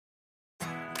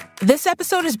This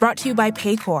episode is brought to you by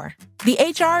Paycor, the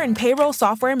HR and payroll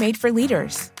software made for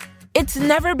leaders. It's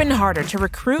never been harder to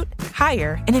recruit,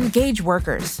 hire, and engage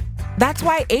workers. That's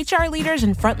why HR leaders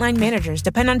and frontline managers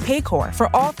depend on Paycor for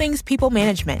all things people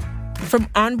management, from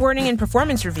onboarding and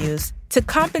performance reviews to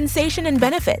compensation and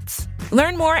benefits.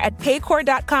 Learn more at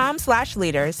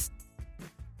paycor.com/leaders.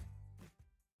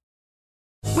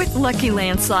 With Lucky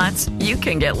Land Slots, you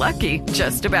can get lucky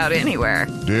just about anywhere.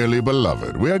 Dearly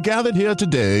beloved, we are gathered here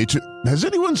today to... Has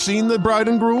anyone seen the bride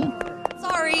and groom?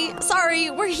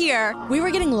 Sorry, we're here. We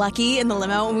were getting lucky in the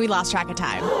limo and we lost track of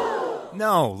time.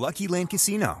 No, Lucky Land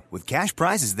Casino, with cash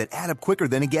prizes that add up quicker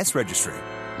than a guest registry.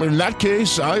 In that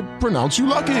case, I pronounce you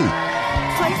lucky.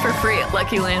 Play for free at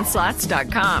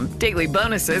LuckyLandSlots.com. Daily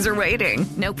bonuses are waiting.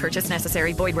 No purchase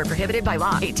necessary. Void where prohibited by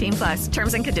law. 18+.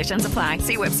 Terms and conditions apply.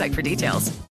 See website for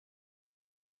details.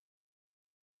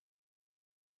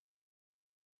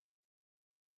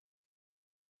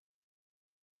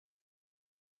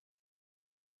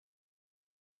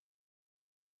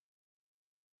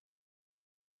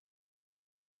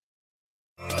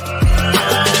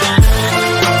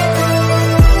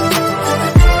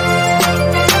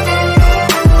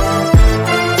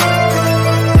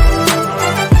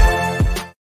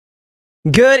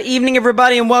 Good evening,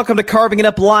 everybody, and welcome to Carving It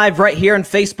Up Live right here on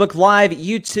Facebook Live,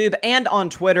 YouTube, and on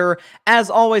Twitter. As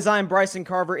always, I am Bryson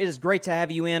Carver. It is great to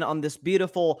have you in on this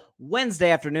beautiful Wednesday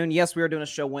afternoon. Yes, we are doing a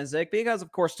show Wednesday because,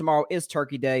 of course, tomorrow is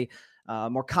Turkey Day,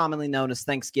 more commonly known as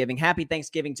Thanksgiving. Happy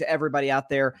Thanksgiving to everybody out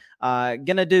there.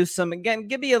 Gonna do some, again,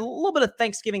 give me a little bit of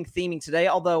Thanksgiving theming today,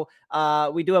 although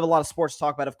we do have a lot of sports to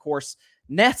talk about, of course.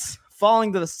 Nets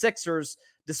falling to the Sixers,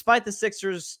 despite the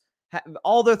Sixers,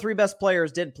 all their three best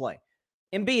players did play.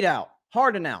 Embiid out,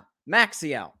 Harden out,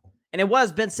 Maxey out. And it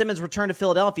was Ben Simmons' return to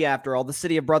Philadelphia after all, the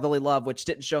city of brotherly love, which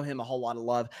didn't show him a whole lot of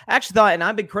love. I actually thought, and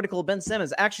I've been critical of Ben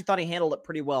Simmons, I actually thought he handled it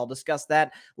pretty well. Discuss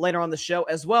that later on the show,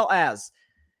 as well as,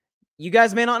 you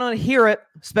guys may not want to hear it,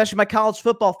 especially my college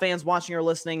football fans watching or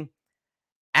listening.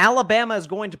 Alabama is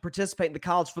going to participate in the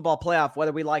college football playoff,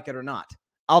 whether we like it or not.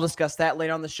 I'll discuss that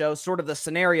later on the show, sort of the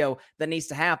scenario that needs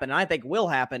to happen, and I think will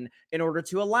happen in order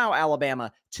to allow Alabama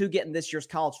to get in this year's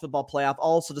college football playoff.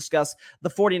 I'll also discuss the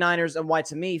 49ers and why,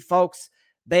 to me, folks,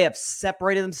 they have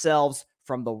separated themselves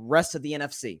from the rest of the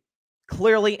NFC.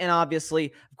 Clearly and obviously,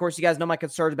 of course, you guys know my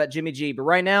concerns about Jimmy G, but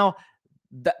right now,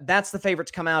 that's the favorite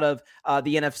to come out of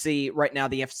the NFC right now,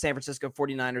 the San Francisco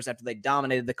 49ers, after they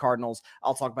dominated the Cardinals.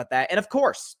 I'll talk about that. And, of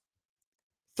course,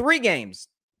 3 games.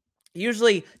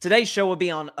 Usually today's show will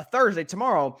be on a Thursday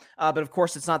tomorrow, but of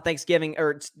course it's not Thanksgiving,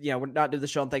 or we're not doing the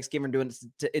show on Thanksgiving, we're doing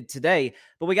it today.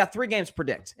 But we got 3 games to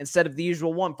predict instead of the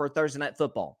usual one for Thursday Night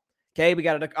Football. Okay, we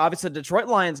got obviously a Detroit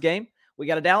Lions game, we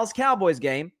got a Dallas Cowboys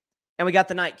game, and we got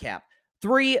the nightcap.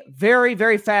 3 very,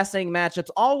 very fascinating matchups,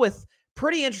 all with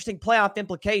pretty interesting playoff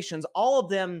implications. All of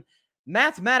them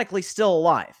mathematically still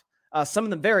alive. Some of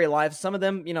them very alive. Some of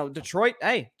them, Detroit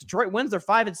wins. They're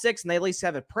 5-6, and they at least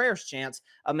have a prayer's chance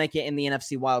of making it in the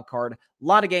NFC wild card. A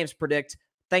lot of games to predict.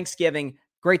 Thanksgiving.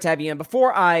 Great to have you in.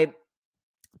 Before I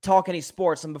talk any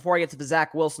sports and before I get to the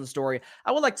Zach Wilson story,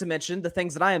 I would like to mention the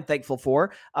things that I am thankful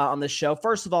for on this show.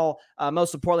 First of all,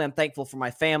 most importantly, I'm thankful for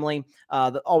my family,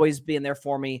 always being there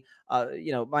for me.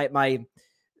 My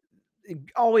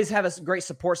always have a great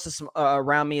support system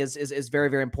around me is very,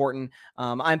 very important.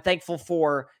 I'm thankful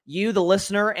for you, the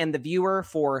listener and the viewer,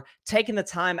 for taking the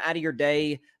time out of your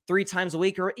day 3 times a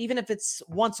week, or even if it's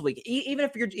once a week, even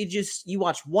if you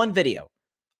watch one video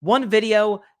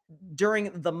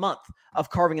during the month of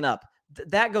Carving It Up.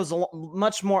 That goes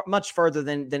much further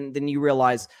than you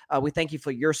realize. We thank you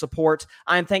for your support.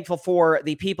 I'm thankful for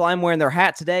the people. I'm wearing their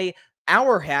hat today.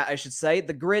 Our hat, I should say,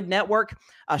 the Grid Network.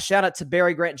 Shout out to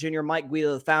Barry Grant Jr., Mike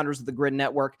Guido, the founders of the Grid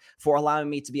Network, for allowing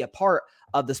me to be a part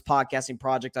of this podcasting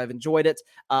project. I've enjoyed it.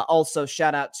 Also,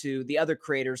 shout out to the other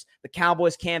creators, the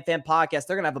Cowboys Can Fan Podcast.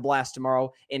 They're going to have a blast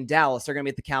tomorrow in Dallas. They're going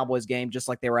to be at the Cowboys game just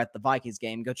like they were at the Vikings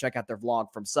game. Go check out their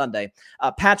vlog from Sunday.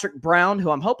 Patrick Brown,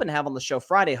 who I'm hoping to have on the show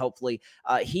Friday, hopefully.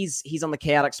 He's on the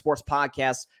Chaotic Sports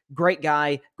Podcast. Great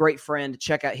guy, great friend.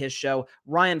 Check out his show.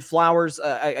 Ryan Flowers,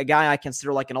 a guy I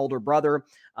consider like an older brother.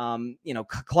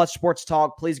 Clutch Sports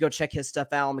Talk. Please go check his stuff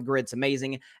out on the Grid. It's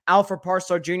amazing. Alfred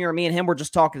Parslow Jr., me and him were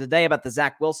just talking today about the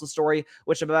Zach Wilson story,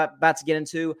 which I'm about to get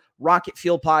into. Rocket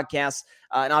Fuel Podcast,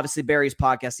 and obviously Barry's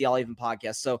podcast, the All Even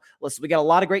Podcast. So listen, we got a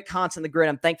lot of great content in the Grid.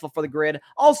 I'm thankful for the Grid.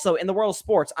 Also, in the world of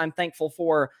sports, I'm thankful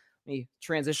for me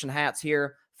transition hats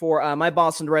here for my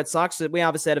Boston Red Sox. We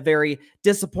obviously had a very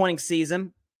disappointing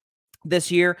season this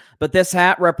year, but this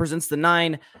hat represents the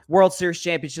 9 World Series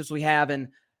championships we have, and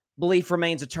belief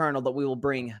remains eternal that we will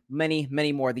bring many,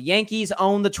 many more. The Yankees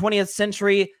own the 20th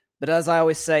century. But as I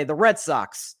always say, the Red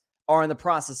Sox are in the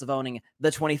process of owning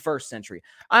the 21st century.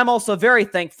 I'm also very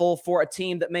thankful for a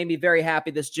team that made me very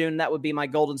happy this June. That would be my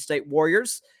Golden State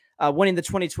Warriors. Winning the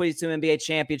 2022 NBA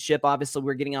championship. Obviously,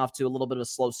 we're getting off to a little bit of a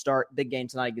slow start. Big game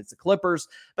tonight against the Clippers.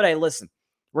 But hey, listen,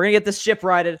 we're going to get this ship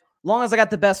righted. As long as I got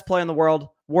the best player in the world,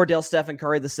 Wardell Stephen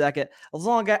Curry II, as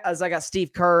long as I got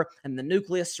Steve Kerr and the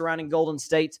nucleus surrounding Golden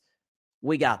State,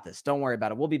 we got this. Don't worry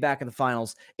about it. We'll be back in the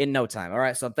finals in no time. All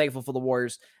right, so I'm thankful for the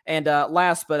Warriors. And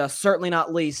last but certainly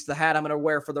not least, the hat I'm going to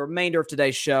wear for the remainder of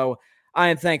today's show, I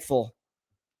am thankful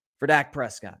for Dak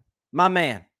Prescott, my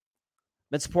man.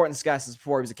 Been supporting this guy since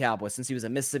before he was a Cowboy, since he was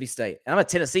at Mississippi State. And I'm a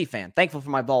Tennessee fan. Thankful for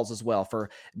my Vols as well for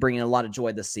bringing a lot of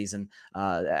joy this season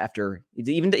after,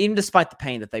 even despite the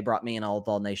pain that they brought me and all of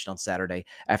Vol Nation on Saturday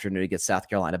afternoon against South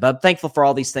Carolina. But I'm thankful for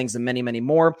all these things and many, many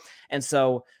more. And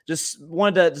so just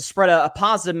wanted to spread a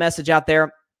positive message out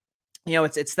there. You know,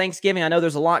 it's Thanksgiving. I know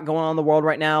there's a lot going on in the world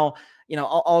right now, you know,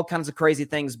 all kinds of crazy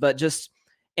things, but just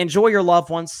enjoy your loved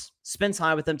ones, spend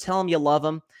time with them, tell them you love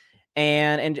them.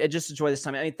 And just enjoy this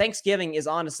time. I mean, Thanksgiving is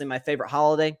honestly my favorite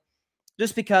holiday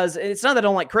just because it's not that I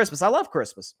don't like Christmas. I love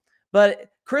Christmas. But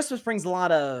Christmas brings a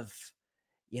lot of,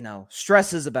 you know,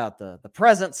 stresses about the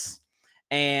presents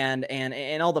and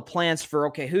all the plans for,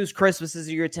 okay, whose Christmases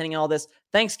are you attending, all this.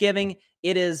 Thanksgiving,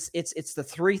 it's the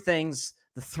three things,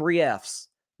 the three Fs,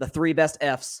 the three best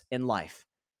Fs in life: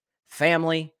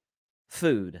 family,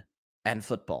 food, and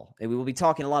football. And we will be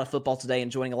talking a lot of football today,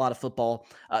 enjoying a lot of football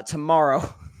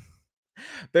tomorrow.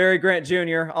 Barry Grant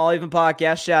Jr., All Even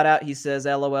Podcast, shout out. He says,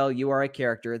 LOL, you are a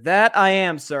character. That I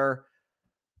am, sir.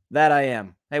 That I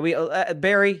am. Hey,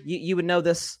 Barry, you would know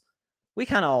this. We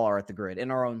kind of all are at the grid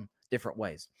in our own different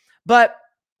ways. But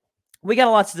we got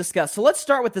a lot to discuss. So let's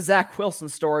start with the Zach Wilson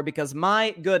story because,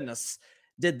 my goodness,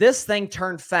 did this thing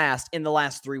turn fast in the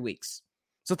last 3 weeks.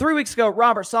 So 3 weeks ago,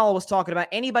 Robert Saleh was talking about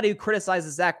anybody who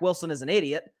criticizes Zach Wilson as an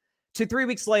idiot. 3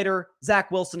 weeks later,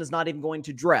 Zach Wilson is not even going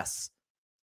to dress.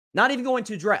 Not even going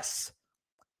to dress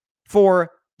for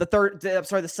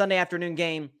the Sunday afternoon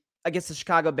game against the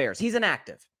Chicago Bears. He's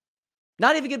inactive.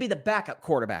 Not even going to be the backup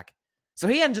quarterback. So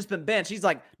he hadn't just been benched. He's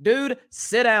like, dude,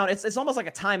 sit down. It's almost like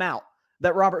a timeout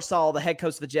that Robert Saleh, the head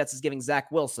coach of the Jets, is giving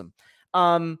Zach Wilson.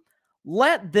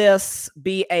 Let this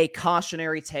be a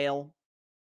cautionary tale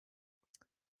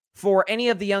for any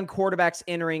of the young quarterbacks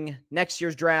entering next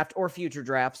year's draft or future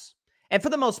drafts. And for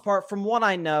the most part, from what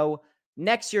I know,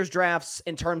 next year's drafts,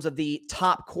 in terms of the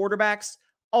top quarterbacks,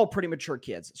 all pretty mature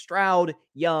kids. Stroud,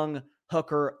 Young,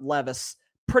 Hooker, Levis,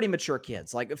 pretty mature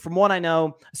kids. Like, from what I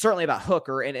know, certainly about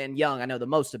Hooker and Young, I know the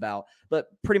most about, but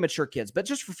pretty mature kids. But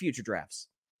just for future drafts.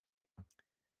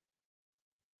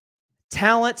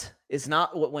 Talent is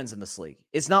not what wins in this league.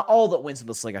 It's not all that wins in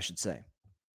this league, I should say.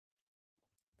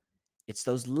 It's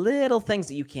those little things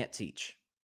that you can't teach.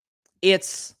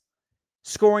 It's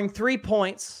scoring 3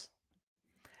 points,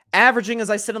 averaging, as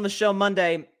I said on the show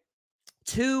Monday,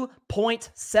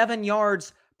 2.7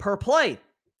 yards per play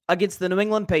against the New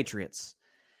England Patriots.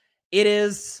 It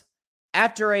is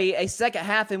after a second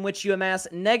half in which you amass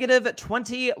negative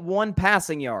 21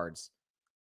 passing yards.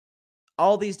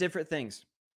 All these different things.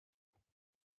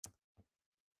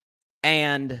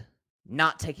 And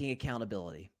not taking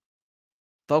accountability.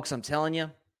 Folks, I'm telling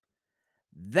you,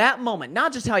 that moment,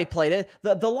 not just how he played it,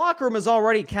 the locker room is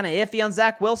already kind of iffy on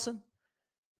Zach Wilson.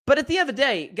 But at the end of the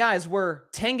day, guys, we're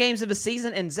 10 games of the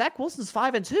season, and Zach Wilson's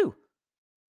 5-2.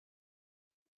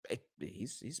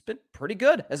 He's been pretty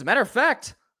good. As a matter of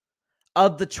fact,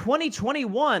 of the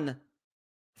 2021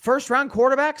 first-round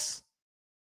quarterbacks,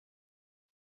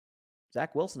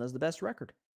 Zach Wilson has the best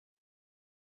record.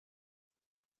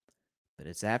 But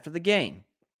it's after the game.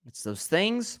 It's those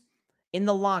things in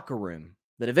the locker room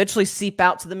that eventually seep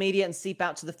out to the media and seep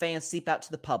out to the fans, seep out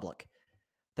to the public.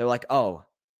 They're like, oh,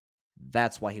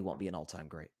 that's why he won't be an all-time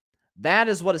great. That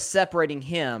is what is separating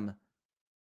him,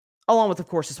 along with, of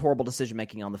course, his horrible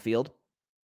decision-making on the field,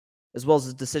 as well as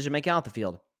his decision-making out the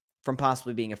field, from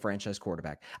possibly being a franchise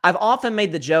quarterback. I've often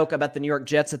made the joke about the New York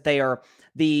Jets that they are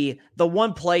the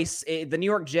one place, the New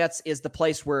York Jets is the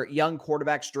place where young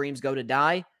quarterbacks' dreams go to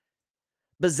die.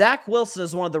 But Zach Wilson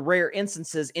is one of the rare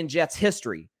instances in Jets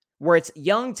history where it's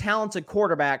young, talented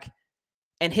quarterback,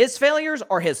 and his failures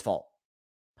are his fault.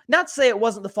 Not to say it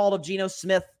wasn't the fault of Geno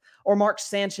Smith or Mark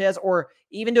Sanchez or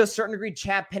even to a certain degree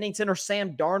Chad Pennington or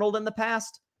Sam Darnold in the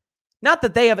past. Not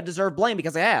that they haven't deserved blame,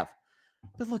 because they have.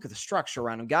 But look at the structure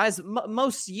around them, guys.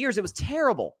 Most years it was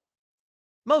terrible.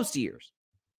 Most years.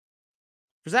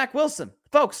 For Zach Wilson,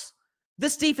 folks,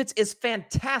 this defense is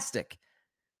fantastic.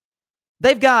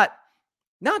 They've got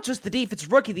not just the defense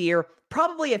rookie of the year,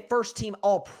 probably a first-team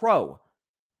All-Pro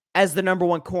as the number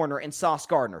one corner in Sauce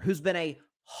Gardner, who's been a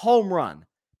home run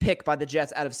pick by the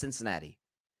Jets out of Cincinnati.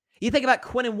 You think about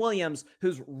Quinnen Williams,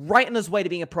 who's right on his way to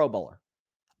being a Pro Bowler.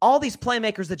 All these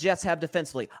playmakers the Jets have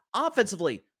defensively.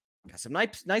 Offensively, got some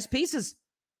nice pieces.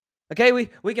 Okay,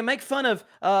 we can make fun of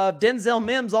Denzel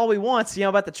Mims all we want,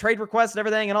 about the trade request and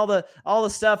everything and all the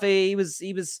stuff he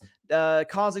was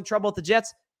causing trouble with the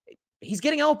Jets. He's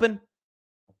getting open.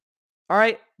 All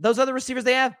right, those other receivers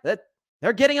they have,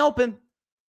 they're getting open.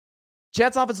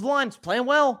 Jets offensive line's playing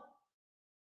well.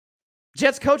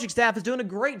 Jets coaching staff is doing a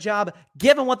great job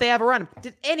given what they have around them.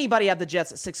 Did anybody have the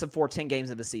Jets at 6-4, 10 games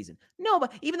into the season? No,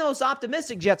 but even the most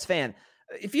optimistic Jets fan,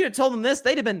 if you'd have told them this,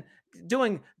 they'd have been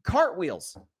doing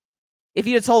cartwheels. If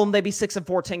you'd have told them they'd be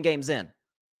 6-4, 10 games in.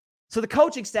 So the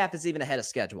coaching staff is even ahead of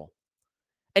schedule.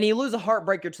 And you lose a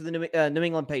heartbreaker to the New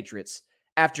England Patriots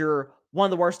after one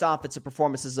of the worst offensive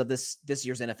performances of this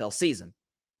year's NFL season.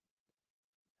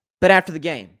 But after the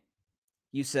game,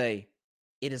 you say,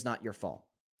 it is not your fault.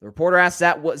 The reporter asked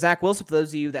Zach Wilson, for those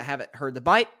of you that haven't heard the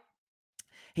bite,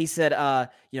 he said,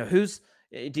 do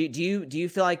you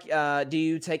feel like, do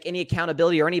you take any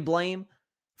accountability or any blame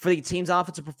for the team's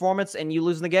offensive performance and you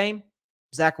losing the game?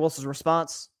 Zach Wilson's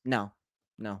response, no.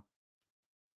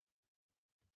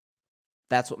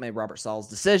 That's what made Robert Saleh's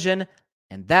decision.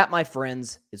 And that, my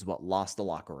friends, is what lost the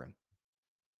locker room.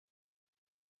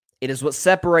 It is what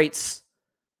separates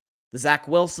the Zach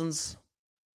Wilsons,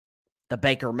 the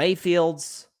Baker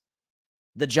Mayfields,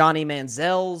 the Johnny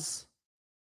Manziels,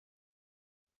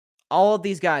 all of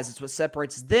these guys. It's what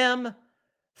separates them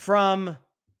from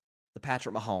the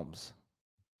Patrick Mahomes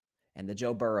and the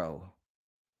Joe Burrow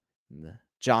and the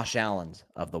Josh Allen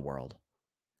of the world.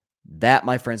 That,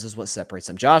 my friends, is what separates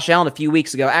them. Josh Allen, a few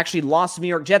weeks ago, actually lost to New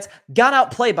York Jets, got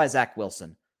outplayed by Zach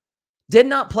Wilson, did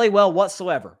not play well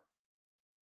whatsoever,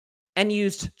 and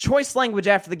used choice language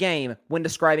after the game when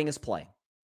describing his play.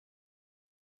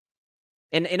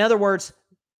 In other words,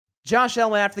 Josh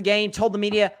Allen after the game told the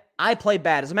media, I played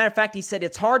bad. As a matter of fact, he said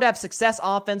it's hard to have success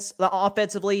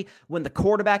offensively when the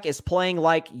quarterback is playing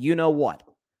like you know what.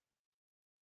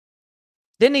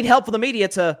 Didn't need help from the media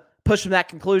to push him to that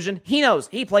conclusion. He knows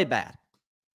he played bad.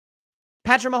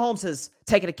 Patrick Mahomes has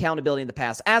taken accountability in the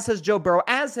past, as has Joe Burrow,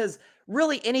 as has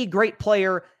really any great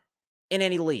player in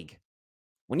any league.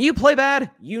 When you play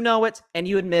bad, you know it and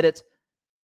you admit it,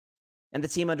 and the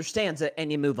team understands it,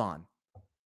 and you move on.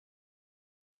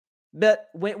 But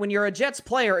when you're a Jets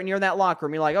player and you're in that locker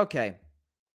room, you're like, okay,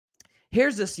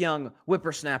 here's this young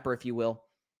whippersnapper, if you will.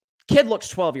 Kid looks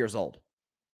 12 years old.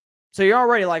 So you're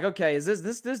already like, okay, is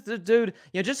this dude,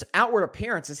 just outward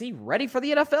appearance, is he ready for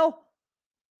the NFL?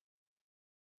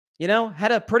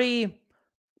 Had a pretty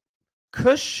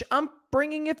cush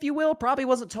upbringing, if you will. Probably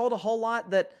wasn't told a whole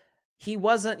lot that he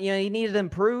wasn't, he needed to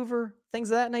improve or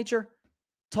things of that nature.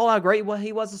 Told how great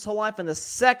he was his whole life. And the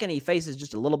second he faces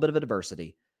just a little bit of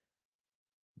adversity,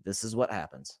 this is what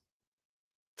happens.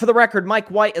 For the record,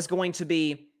 Mike White is going to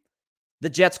be the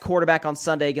Jets quarterback on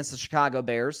Sunday against the Chicago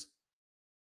Bears.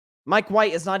 Mike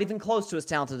White is not even close to as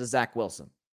talented as Zach Wilson.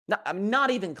 Not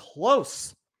even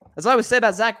close. As I always say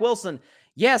about Zach Wilson,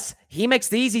 yes, he makes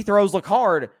the easy throws look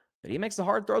hard, but he makes the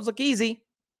hard throws look easy.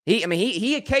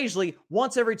 He occasionally,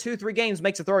 once every 2-3 games,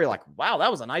 makes a throw. You're like, wow,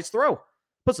 that was a nice throw.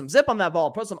 Put some zip on that ball.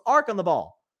 Put some arc on the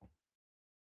ball.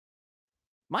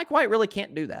 Mike White really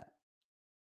can't do that.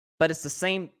 But it's the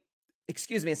same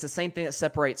thing that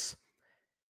separates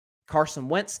Carson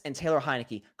Wentz and Taylor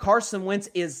Heineke. Carson Wentz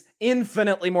is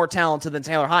infinitely more talented than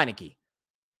Taylor Heineke.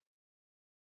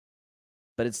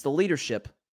 But it's the leadership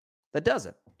that does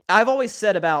it. I've always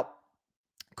said about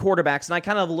quarterbacks, and I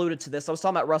kind of alluded to this. I was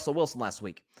talking about Russell Wilson last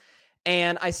week.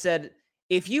 And I said,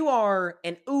 if you are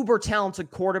an uber talented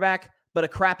quarterback, but a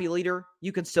crappy leader,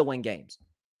 you can still win games.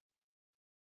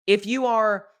 If you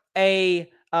are a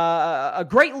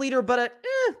great leader, but a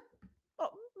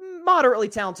moderately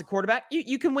talented quarterback,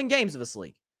 you can win games in this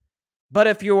league. But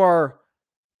if you are,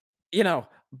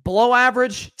 below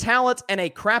average talent and a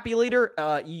crappy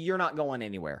leader, you're not going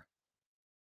anywhere.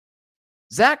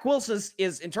 Zach Wilson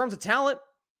is, in terms of talent,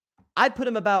 I'd put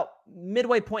him about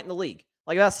midway point in the league.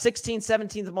 Like about 16th,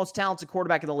 17th, the most talented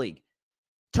quarterback in the league.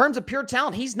 In terms of pure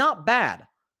talent, he's not bad.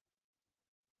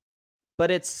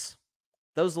 But it's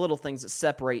those little things that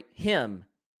separate him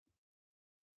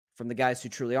from the guys who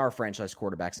truly are franchise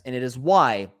quarterbacks. And it is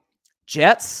why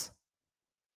Jets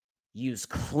use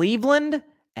Cleveland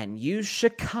and use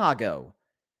Chicago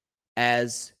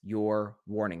as your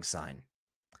warning sign.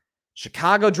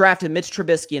 Chicago drafted Mitch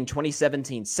Trubisky in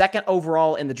 2017, second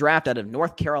overall in the draft out of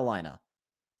North Carolina.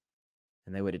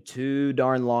 And they waited too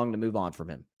darn long to move on from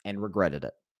him and regretted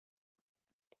it.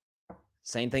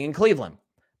 Same thing in Cleveland.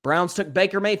 Browns took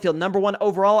Baker Mayfield, number 1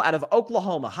 overall out of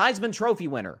Oklahoma, Heisman Trophy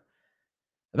winner.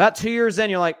 About 2 years in,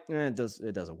 you're like, it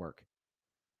doesn't work.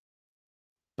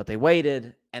 But they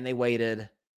waited, and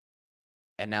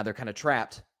now they're kind of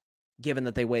trapped, given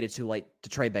that they waited too late to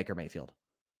trade Baker Mayfield.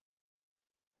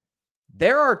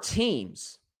 There are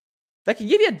teams that can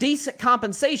give you a decent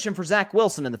compensation for Zach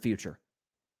Wilson in the future.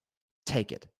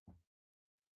 Take it.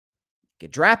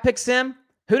 Get draft picks in.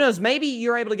 Who knows? Maybe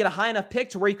you're able to get a high enough pick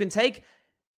to where you can take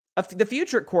the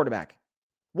future at quarterback.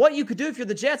 What you could do if you're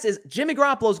the Jets is Jimmy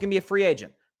Garoppolo is going to be a free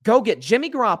agent. Go get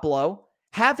Jimmy Garoppolo.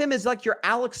 Have him as like your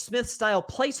Alex Smith style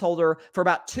placeholder for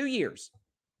about 2 years.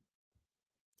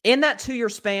 In that 2-year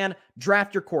span,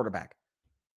 draft your quarterback.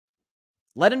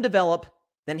 Let him develop,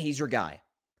 then he's your guy.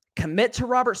 Commit to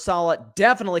Robert Saleh.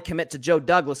 Definitely commit to Joe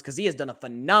Douglas because he has done a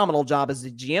phenomenal job as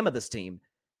the GM of this team.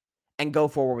 And go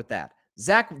forward with that.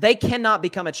 They cannot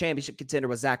become a championship contender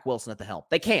with Zach Wilson at the helm.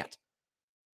 They can't.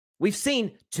 We've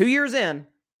seen 2 years in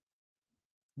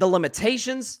the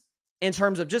limitations in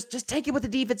terms of just take it what the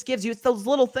defense gives you. It's those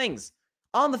little things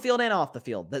on the field and off the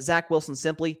field that Zach Wilson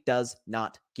simply does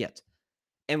not get.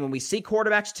 And when we see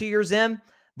quarterbacks 2 years in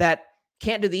that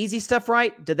can't do the easy stuff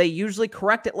right, do they usually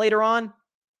correct it later on?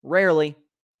 Rarely.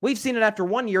 We've seen it after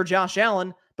 1 year, Josh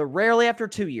Allen, but rarely after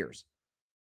 2 years.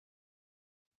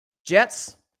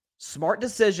 Jets, smart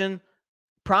decision.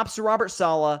 Props to Robert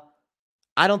Saleh.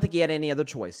 I don't think he had any other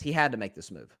choice. He had to make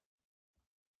this move.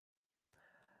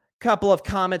 Couple of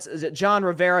comments. Is it John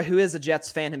Rivera, who is a Jets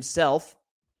fan himself?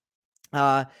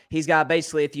 He's got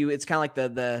basically, it's kind of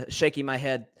like the shaking my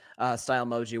head style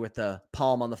emoji with the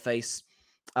palm on the face.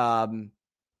 And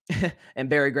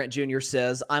Barry Grant Jr.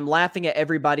 says, I'm laughing at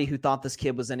everybody who thought this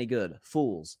kid was any good.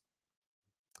 Fools.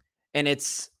 And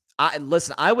I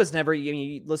was never,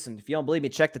 listen, if you don't believe me,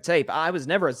 check the tape. I was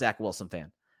never a Zach Wilson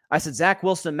fan. I said Zach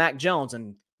Wilson and Mac Jones,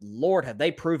 and Lord, have they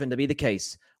proven to be the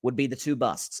case, would be the 2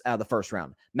 busts out of the first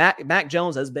round. Mac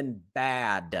Jones has been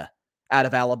bad out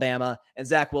of Alabama, and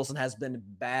Zach Wilson has been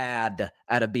bad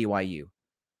out of BYU.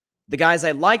 The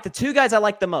 2 guys I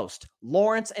like the most,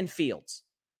 Lawrence and Fields.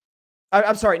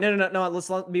 I'm sorry, no. Let's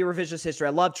be revisionist history.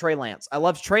 I love Trey Lance.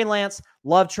 Love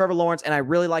Trevor Lawrence, and I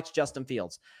really liked Justin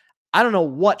Fields. I don't know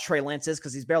what Trey Lance is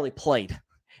because he's barely played,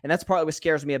 and that's partly what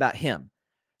scares me about him.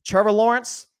 Trevor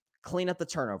Lawrence, clean up the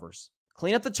turnovers.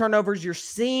 You're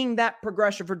seeing that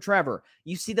progression from Trevor.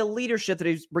 You see the leadership that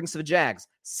he brings to the Jags.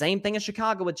 Same thing in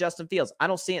Chicago with Justin Fields. I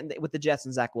don't see it with the Jets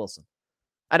and Zach Wilson.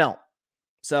 I don't.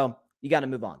 So you got to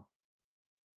move on.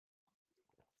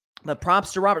 But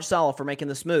props to Robert Saleh for making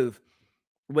this move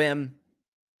when,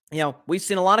 we've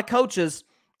seen a lot of coaches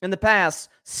in the past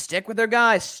stick with their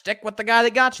guys, stick with the guy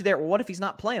that got you there. Well, what if he's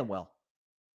not playing well?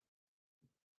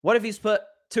 What if he's put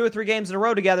 2 or 3 games in a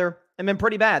row together and been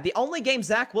pretty bad? The only game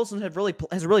Zach Wilson has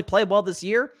really played well this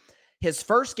year, his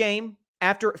first game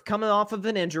after coming off of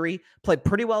an injury, played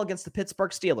pretty well against the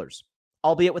Pittsburgh Steelers,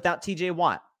 albeit without TJ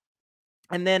Watt.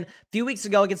 And then a few weeks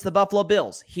ago against the Buffalo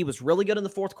Bills, he was really good in the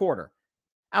fourth quarter.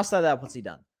 Outside of that, what's he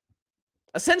done?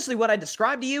 Essentially, what I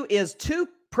described to you is 2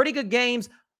 pretty good games,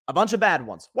 a bunch of bad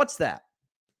ones. What's that?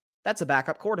 That's a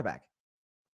backup quarterback.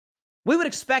 We would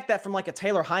expect that from like a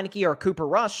Taylor Heineke or a Cooper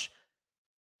Rush,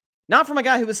 not from a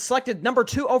guy who was selected number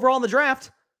 2 overall in the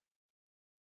draft.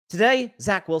 Today,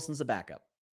 Zach Wilson's a backup.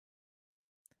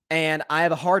 And I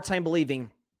have a hard time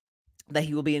believing that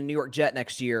he will be a New York Jet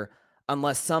next year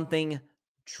unless something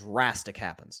drastic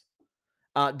happens.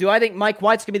 Do I think Mike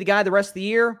White's going to be the guy the rest of the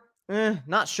year?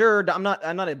 Not sure. I'm not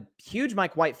a huge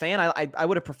Mike White fan. I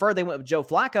would have preferred they went with Joe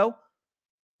Flacco.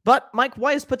 But Mike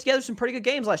White has put together some pretty good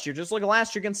games last year. Just look at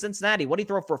last year against Cincinnati. What did he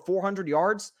throw for 400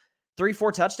 yards?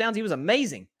 3-4 touchdowns? He was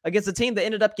amazing against a team that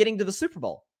ended up getting to the Super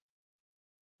Bowl.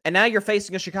 And now you're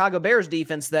facing a Chicago Bears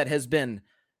defense that has been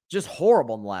just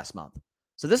horrible in the last month.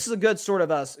 So this is a good sort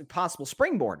of a possible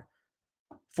springboard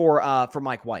for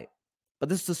Mike White. But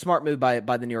this is a smart move by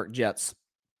the New York Jets.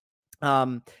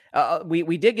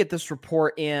 We did get this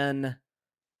report in. Let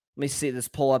me see this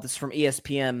pull up. This is from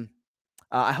ESPN.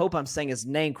 I hope I'm saying his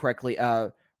name correctly.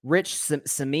 Rich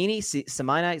Cimini.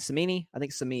 I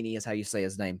think Cimini is how you say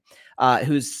his name.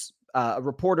 Who's a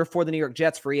reporter for the New York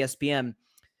Jets for ESPN.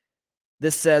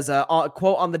 This says,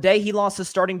 quote, on the day he lost his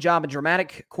starting job in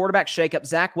dramatic quarterback shakeup,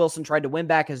 Zach Wilson tried to win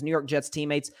back his New York Jets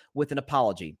teammates with an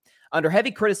apology. Under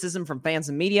heavy criticism from fans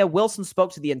and media, Wilson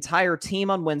spoke to the entire team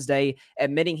on Wednesday,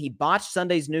 admitting he botched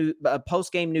Sunday's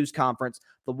post-game news conference,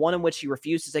 the one in which he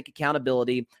refused to take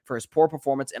accountability for his poor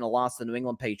performance in a loss to the New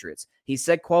England Patriots. He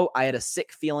said, quote, I had a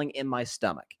sick feeling in my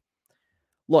stomach.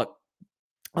 Look,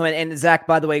 and Zach,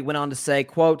 by the way, went on to say,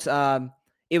 quote,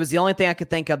 It was the only thing I could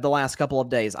think of the last couple of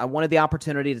days. I wanted the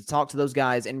opportunity to talk to those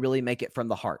guys and really make it from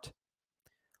the heart.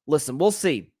 Listen, we'll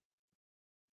see.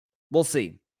 We'll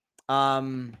see.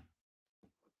 I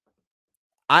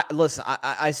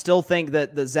still think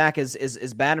that the Zach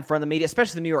is bad in front of the media,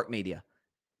 especially the New York media.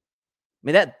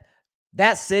 I mean,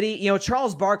 that city,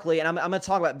 Charles Barkley, and I'm going to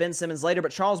talk about Ben Simmons later,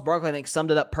 but Charles Barkley, I think,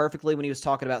 summed it up perfectly when he was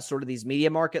talking about sort of these media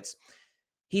markets.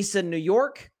 He said New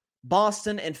York,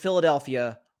 Boston, and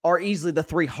Philadelphia are easily the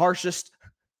three harshest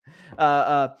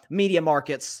media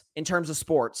markets in terms of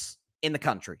sports in the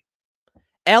country.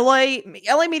 LA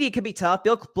media can be tough.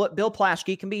 Bill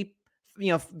Plaschke can be,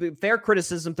 fair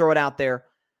criticism, throw it out there.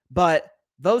 But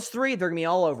those three, they're going to be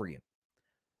all over you.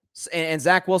 And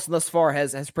Zach Wilson thus far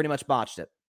has pretty much botched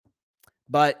it.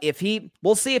 But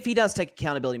we'll see if he does take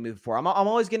accountability moving forward. I'm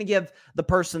always going to give the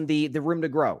person the room to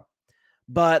grow.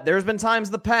 But there's been times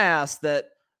in the past that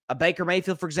a Baker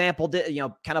Mayfield, for example, did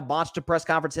kind of botched a press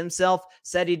conference himself,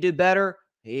 said he'd do better.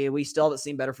 We still haven't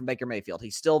seen better from Baker Mayfield.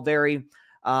 He's still very,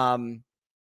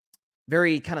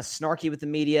 very kind of snarky with the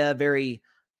media, very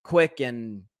quick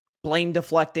and blame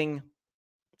deflecting.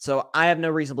 So I have no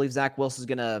reason to believe Zach Wilson is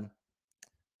going to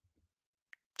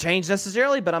change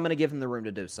necessarily, but I'm going to give him the room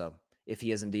to do so if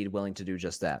he is indeed willing to do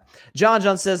just that.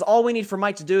 John says, all we need for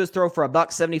Mike to do is throw for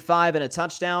 $175 and a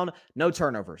touchdown, no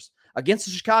turnovers. Against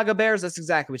the Chicago Bears, that's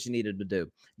exactly what you needed to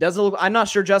do. I'm not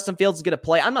sure Justin Fields is going to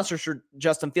play. I'm not sure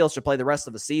Justin Fields should play the rest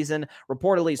of the season.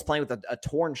 Reportedly, he's playing with a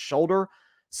torn shoulder.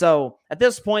 So at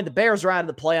this point, the Bears are out of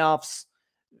the playoffs.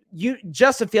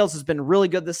 Justin Fields has been really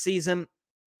good this season.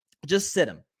 Just sit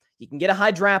him. You can get a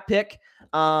high draft pick.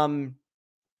 Possibly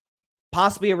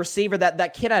a receiver.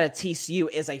 That kid out of TCU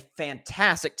is a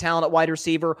fantastic talent at wide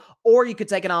receiver, or you could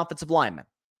take an offensive lineman.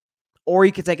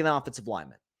 Because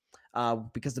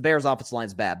the Bears' offensive line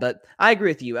is bad. But I agree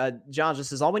with you. John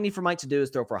just says, all we need for Mike to do is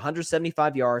throw for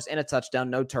 175 yards and a touchdown,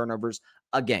 no turnovers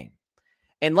a game.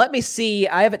 And let me see.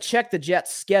 I haven't checked the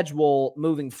Jets' schedule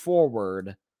moving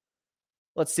forward.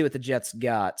 Let's see what the Jets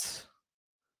got.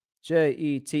 Jet.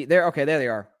 There they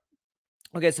are.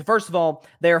 Okay, so first of all,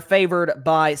 they are favored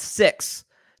by 6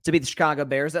 to beat the Chicago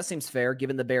Bears. That seems fair,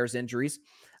 given the Bears' injuries.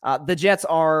 The Jets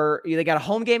they got a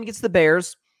home game against the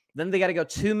Bears. Then they got to go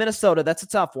to Minnesota. That's a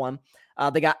tough one.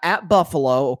 They got at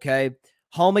Buffalo, okay,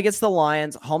 home against the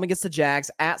Lions, home against the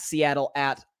Jags, at Seattle,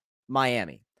 at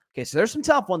Miami. Okay, so there's some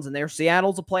tough ones in there.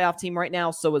 Seattle's a playoff team right now.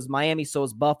 So is Miami. So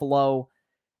is Buffalo.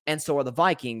 And so are the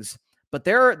Vikings. But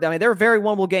there are very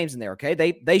winnable games in there,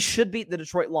 okay? They should beat the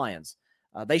Detroit Lions.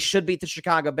 They should beat the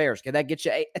Chicago Bears. Okay, that gets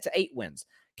you 8 wins.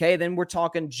 Okay, then we're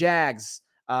talking Jags.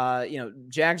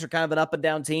 Jags are kind of an up and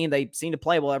down team. They seem to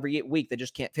play well every week. They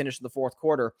just can't finish in the fourth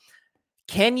quarter.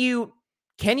 Can you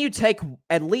take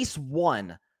at least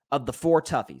one of the 4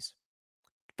 toughies?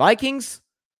 Vikings,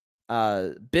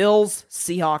 Bills,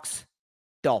 Seahawks,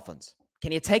 Dolphins.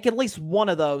 Can you take at least one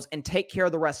of those and take care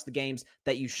of the rest of the games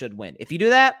that you should win? If you do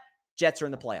that, Jets are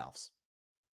in the playoffs.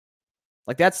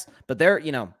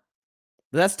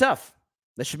 That's tough.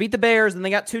 They should beat the Bears, then they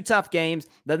got 2 tough games,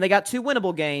 then they got 2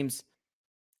 winnable games,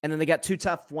 and then they got 2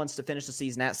 tough ones to finish the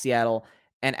season at Seattle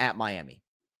and at Miami.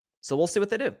 So we'll see what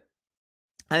they do.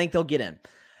 I think they'll get in.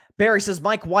 Barry says,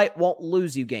 Mike White won't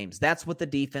lose you games. That's what the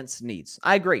defense needs.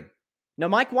 I agree. Now,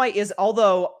 Mike White is,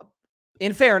 although,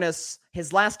 in fairness,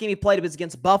 his last game he played was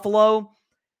against Buffalo,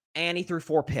 and he threw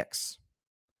 4 picks.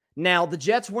 Now, the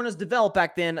Jets weren't as developed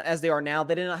back then as they are now.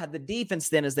 They did not have the defense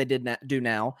then as they do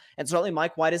now. And certainly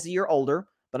Mike White is a year older.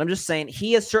 But I'm just saying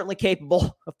he is certainly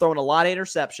capable of throwing a lot of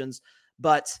interceptions.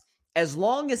 But as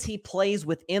long as he plays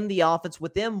within the offense,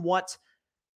 within what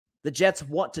the Jets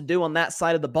want to do on that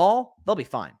side of the ball, they'll be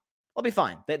fine. They'll be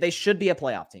fine. They should be a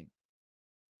playoff team.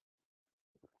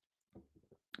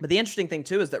 But the interesting thing,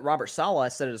 too, is that Robert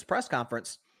Saleh said at his press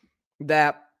conference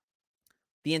that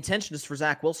the intention is for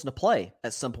Zach Wilson to play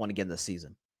at some point again this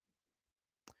season.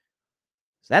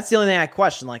 So that's the only thing I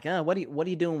question. What are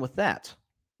you doing with that?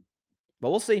 But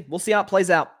we'll see. We'll see how it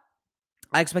plays out.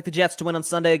 I expect the Jets to win on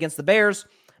Sunday against the Bears.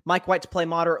 Mike White to play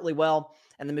moderately well,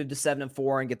 and then move to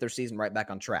 7-4 and get their season right back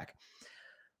on track.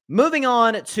 Moving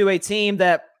on to a team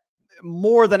that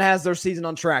more than has their season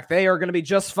on track. They are going to be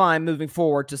just fine moving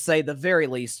forward, to say the very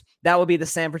least. That would be the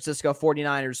San Francisco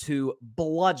 49ers, who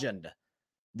bludgeoned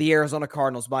the Arizona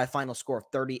Cardinals by a final score of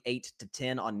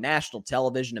 38-10 on national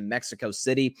television in Mexico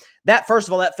City. That, first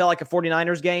of all, that felt like a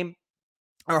 49ers game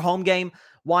or home game.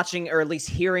 Watching, or at least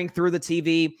hearing through the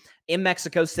TV in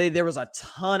Mexico City, there was a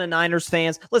ton of Niners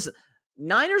fans. Listen,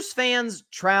 Niners fans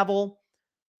travel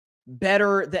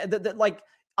better.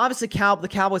 Obviously, the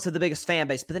Cowboys have the biggest fan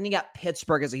base, but then you got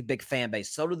Pittsburgh as a big fan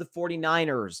base. So do the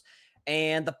 49ers.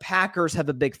 and the Packers have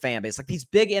a big fan base, like these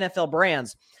big NFL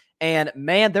brands. And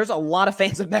man, there's a lot of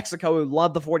fans of Mexico who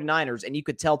love the 49ers, and you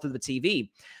could tell through the TV.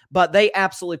 But they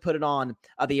absolutely put it on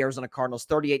the Arizona Cardinals,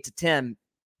 38-10.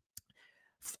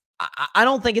 I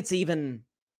don't think it's even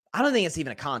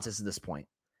a contest at this point.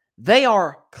 They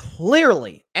are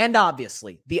clearly and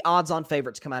obviously the odds-on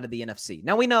favorites come out of the NFC.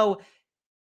 Now we know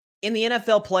in the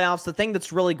NFL playoffs, the thing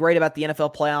that's really great about the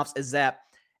NFL playoffs is that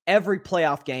every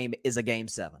playoff game is a Game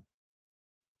 7.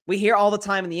 We hear all the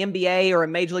time in the NBA or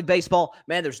in Major League Baseball,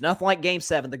 man, there's nothing like Game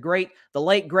 7. The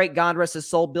late, great, God rest his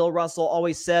soul, Bill Russell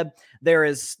always said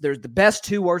there's the best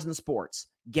two words in sports,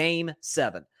 Game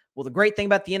 7. Well, the great thing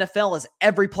about the NFL is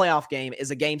every playoff game is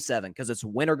a Game 7 because it's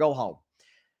win or go home.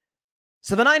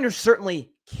 So the Niners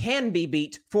certainly can be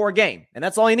beat for a game, and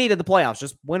that's all you need in the playoffs.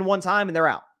 Just win one time and they're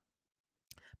out.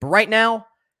 But right now,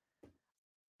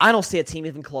 I don't see a team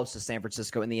even close to San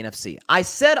Francisco in the NFC. I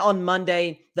said on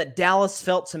Monday that Dallas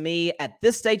felt to me at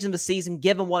this stage of the season,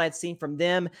 given what I'd seen from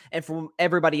them and from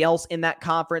everybody else in that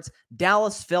conference,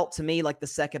 Dallas felt to me like the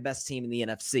second best team in the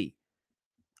NFC.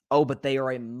 Oh, but they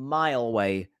are a mile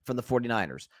away from the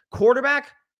 49ers. Quarterback,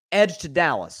 edge to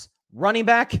Dallas. Running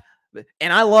back,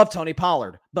 and I love Tony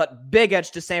Pollard, but big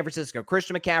edge to San Francisco.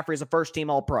 Christian McCaffrey is a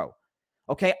first-team All-Pro.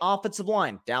 Okay, offensive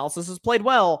line. Dallas has played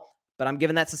well, but I'm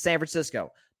giving that to San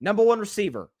Francisco. Number one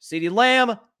receiver, CeeDee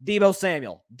Lamb, Deebo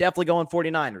Samuel. Definitely going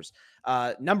 49ers.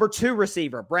 Number two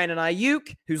receiver, Brandon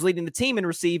Ayuk, who's leading the team in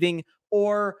receiving,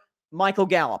 or Michael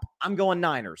Gallup. I'm going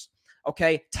Niners.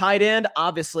 Okay, tight end,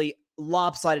 obviously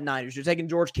lopsided Niners. You're taking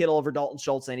George Kittle over Dalton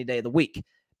Schultz any day of the week.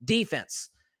 Defense.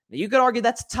 Now, you could argue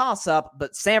that's a toss-up,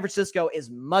 but San Francisco is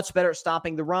much better at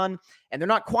stopping the run, and they're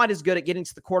not quite as good at getting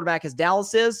to the quarterback as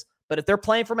Dallas is. But if they're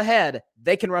playing from ahead,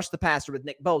 they can rush the passer with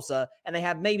Nick Bosa, and they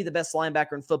have maybe the best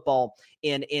linebacker in football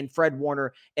in Fred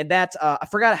Warner. And that, I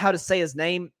forgot how to say his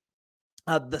name.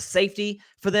 The safety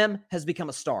for them has become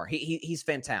a star. He's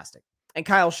fantastic. And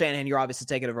Kyle Shanahan, you're obviously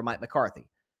taking over Mike McCarthy.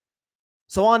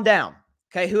 So on down.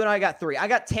 Okay, who and I got three? I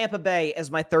got Tampa Bay as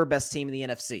my third best team in the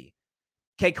NFC.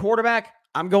 Okay, quarterback,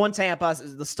 I'm going Tampa.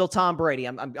 It's still Tom Brady.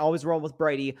 I'm always rolling with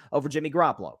Brady over Jimmy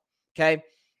Garoppolo. Okay.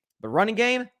 The running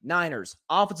game, Niners.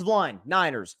 Offensive line,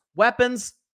 Niners.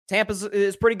 Weapons, Tampa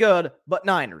is pretty good, but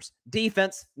Niners.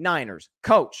 Defense, Niners.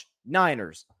 Coach,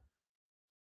 Niners.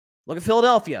 Look at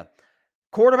Philadelphia.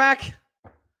 Quarterback,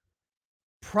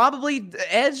 probably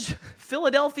edge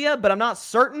Philadelphia, but I'm not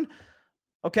certain.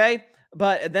 Okay,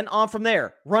 but then on from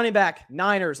there. Running back,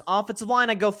 Niners. Offensive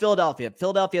line, I go Philadelphia.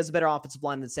 Philadelphia has a better offensive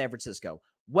line than San Francisco.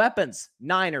 Weapons,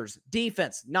 Niners.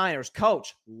 Defense, Niners.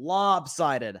 Coach,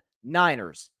 lopsided,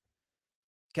 Niners.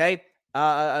 Okay,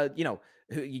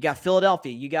 you got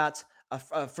Philadelphia. You got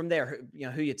from there,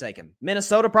 who you taking?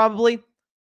 Minnesota, probably.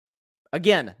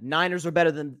 Again, Niners are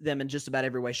better than them in just about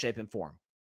every way, shape, and form.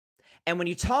 And when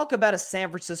you talk about a San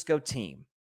Francisco team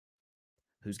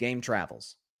whose game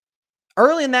travels,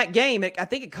 early in that game, I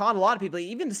think it caught a lot of people. It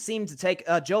even seemed to take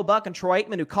Joe Buck and Troy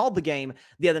Aikman, who called the game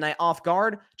the other night, off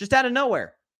guard, just out of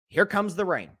nowhere. Here comes the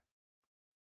rain.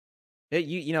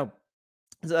 The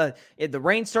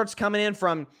rain starts coming in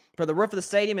from the roof of the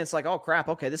stadium, and it's like, oh, crap,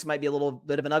 okay, this might be a little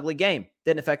bit of an ugly game.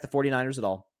 Didn't affect the 49ers at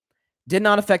all. Did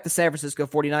not affect the San Francisco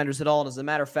 49ers at all, and as a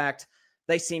matter of fact,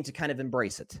 they seem to kind of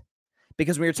embrace it.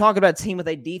 Because when you're talking about a team with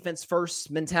a defense-first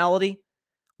mentality,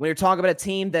 when you're talking about a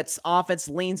team that's offense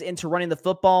leans into running the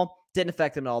football, didn't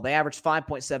affect them at all. They averaged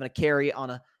 5.7 a carry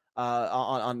on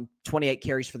 28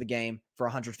 carries for the game for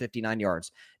 159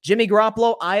 yards. Jimmy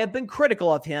Garoppolo, I have been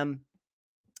critical of him,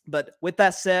 but with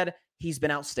that said, he's been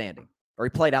outstanding, or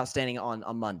he played outstanding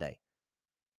on Monday.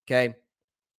 Okay,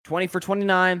 20 for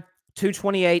 29,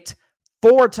 228,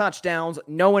 4 touchdowns,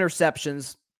 no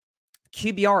interceptions,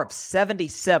 QBR of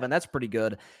 77. That's pretty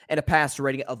good, and a passer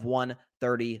rating of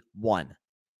 131.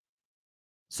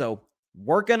 So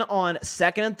working on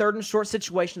second and third and short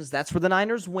situations, that's where the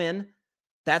Niners win.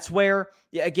 That's where,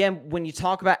 again, when you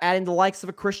talk about adding the likes of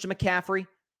a Christian McCaffrey,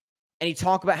 and you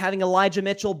talk about having Elijah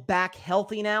Mitchell back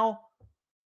healthy now,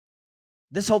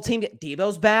 this whole team,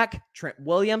 Deebo's back, Trent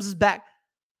Williams is back.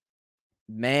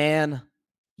 Man,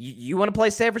 you want to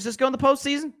play San Francisco in the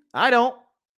postseason? I don't.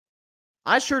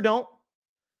 I sure don't.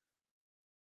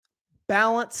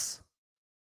 Balance,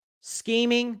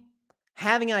 scheming,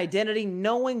 having an identity,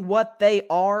 knowing what they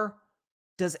are.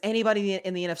 Does anybody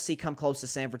in the NFC come close to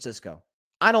San Francisco?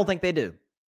 I don't think they do.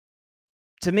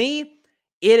 To me,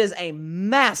 it is a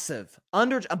massive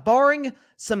barring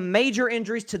some major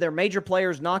injuries to their major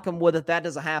players, knock on wood that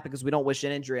doesn't happen because we don't wish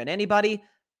an injury on anybody.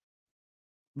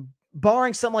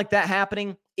 Barring something like that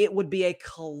happening, it would be a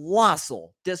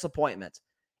colossal disappointment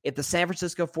if the San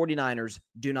Francisco 49ers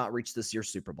do not reach this year's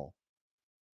Super Bowl.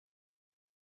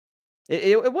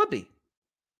 It would be.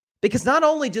 Because not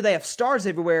only do they have stars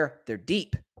everywhere, they're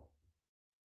deep.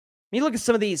 You look at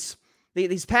some of these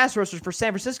pass rushers for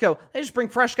San Francisco, they just bring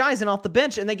fresh guys in off the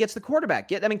bench and they get to the quarterback.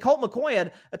 Colt McCoy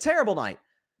had a terrible night.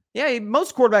 Yeah,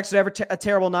 most quarterbacks would have a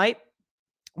terrible night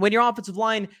when your offensive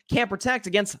line can't protect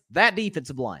against that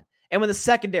defensive line and when the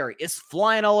secondary is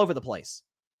flying all over the place.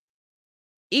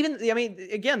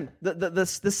 Again, the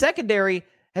secondary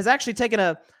has actually taken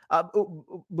a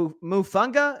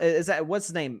Mufunga. Is that what's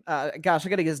his name? Gosh, I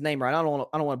got to get his name right. I don't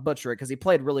want to butcher it because he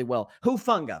played really well.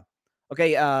 Hufunga.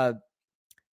 Okay.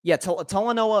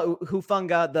 Talanoa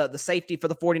Hufunga, the safety for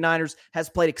the 49ers, has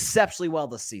played exceptionally well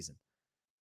this season.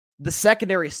 The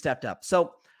secondary stepped up.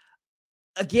 So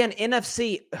again,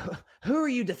 NFC, who are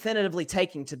you definitively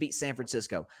taking to beat San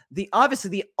Francisco? Obviously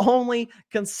the only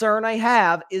concern I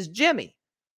have is Jimmy.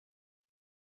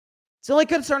 It's the only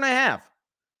concern I have.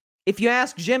 If you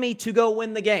ask Jimmy to go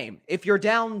win the game, if you're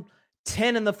down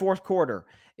 10 in the fourth quarter,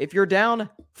 if you're down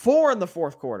 4 in the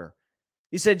fourth quarter,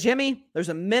 you said, Jimmy, there's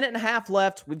a minute and a half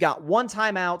left. We've got one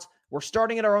timeout. We're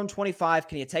starting at our own 25.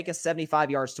 Can you take us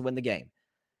 75 yards to win the game?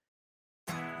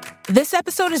 This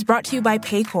episode is brought to you by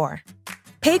Paycor.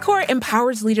 Paycor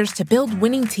empowers leaders to build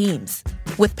winning teams.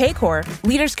 With Paycor,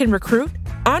 leaders can recruit,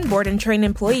 onboard and train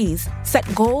employees, set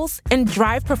goals, and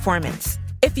drive performance.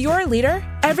 If you're a leader,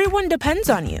 everyone depends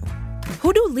on you.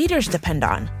 Who do leaders depend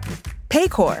on?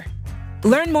 Paycor.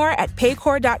 Learn more at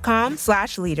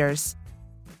paycor.com/leaders.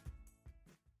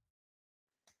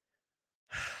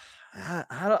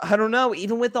 I don't know.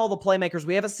 Even with all the playmakers,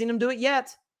 we haven't seen them do it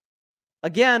yet.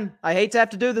 Again, I hate to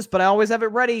have to do this, but I always have it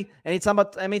ready. Anytime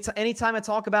I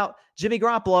talk about Jimmy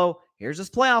Garoppolo, here's his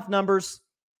playoff numbers.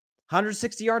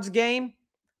 160 yards a game,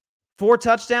 4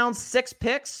 touchdowns, 6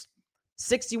 picks,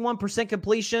 61%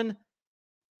 completion,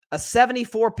 a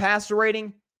 74 passer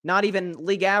rating, not even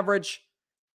league average,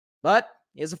 but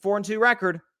he has a 4-2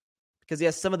 record because he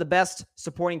has some of the best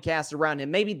supporting cast around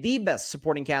him, maybe the best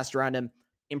supporting cast around him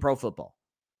in pro football.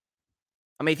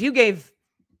 I mean, if you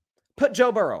put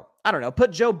Joe Burrow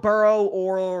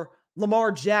or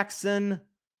Lamar Jackson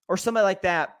or somebody like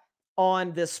that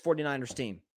on this 49ers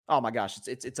team, oh my gosh,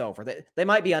 it's over. They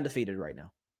might be undefeated right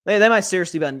now. They might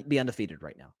seriously be undefeated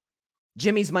right now.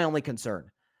 Jimmy's my only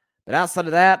concern. But outside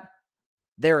of that,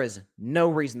 there is no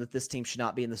reason that this team should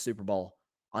not be in the Super Bowl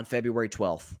on February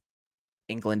 12th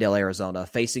in Glendale, Arizona,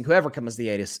 facing whoever comes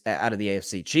out of the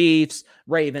AFC. Chiefs,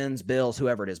 Ravens, Bills,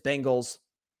 whoever it is, Bengals.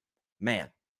 Man,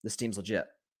 this team's legit.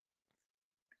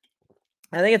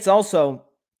 I think it's also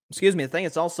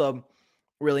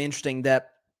really interesting that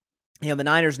the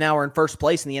Niners now are in first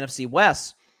place in the NFC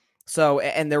West. So,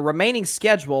 and their remaining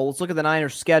schedule, let's look at the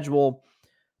Niners' schedule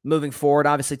moving forward.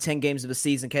 Obviously, 10 games of the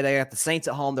season. Okay, they got the Saints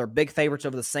at home. They're big favorites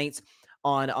over the Saints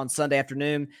on Sunday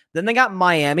afternoon. Then they got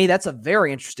Miami. That's a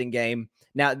very interesting game.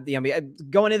 Now,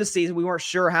 going into the season, we weren't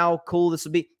sure how cool this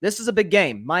would be. This is a big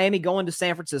game. Miami going to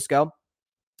San Francisco.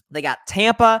 They got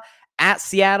Tampa at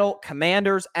Seattle,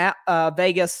 Commanders at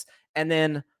Vegas, and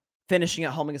then finishing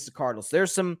at home against the Cardinals.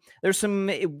 There's some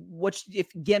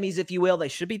gimmies, if you will. They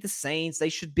should beat the Saints. They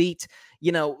should beat,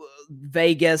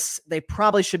 Vegas. They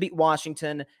probably should beat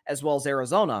Washington as well as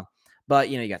Arizona. But,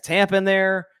 you got Tampa in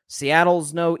there.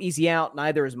 Seattle's no easy out.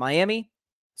 Neither is Miami.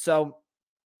 So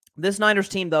this Niners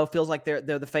team, though, feels like they're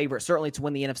the favorite, certainly to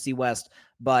win the NFC West,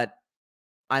 but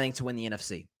I think to win the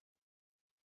NFC.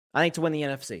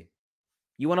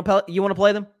 You want to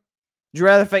play them?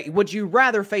 Would you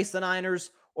rather face the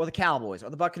Niners or the Cowboys or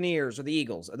the Buccaneers or the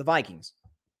Eagles or the Vikings?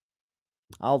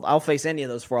 I'll face any of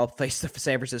those four. I'll face the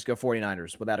San Francisco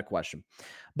 49ers without a question.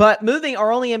 But moving,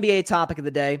 our only NBA topic of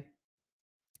the day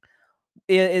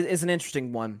is an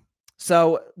interesting one.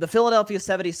 So the Philadelphia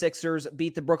 76ers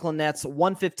beat the Brooklyn Nets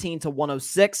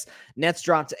 115-106. Nets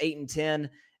dropped to 8-10,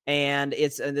 and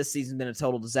this season's been a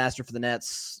total disaster for the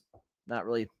Nets. Not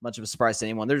really much of a surprise to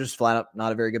anyone. They're just flat up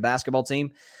not a very good basketball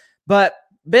team. But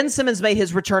Ben Simmons made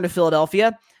his return to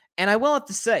Philadelphia, and I will have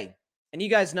to say, and you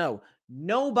guys know,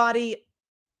 nobody,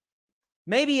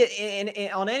 maybe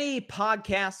on any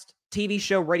podcast, TV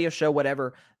show, radio show,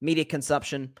 whatever, media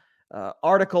consumption,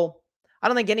 article, I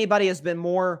don't think anybody has been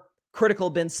more critical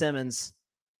of Ben Simmons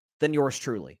than yours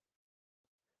truly.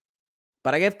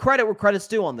 But I give credit where credit's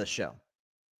due on this show.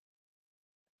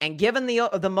 And given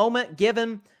the moment,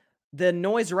 given the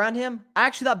noise around him, I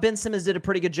actually thought Ben Simmons did a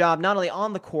pretty good job, not only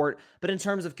on the court, but in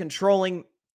terms of controlling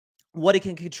what he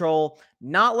can control,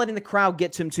 not letting the crowd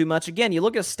get to him too much. Again, you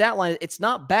look at his stat line, it's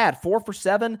not bad. 4 for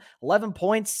 7, 11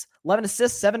 points, 11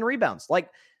 assists, 7 rebounds. Like,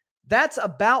 that's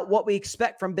about what we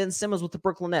expect from Ben Simmons with the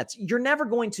Brooklyn Nets. You're never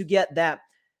going to get that.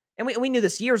 And we knew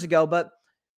this years ago, but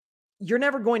you're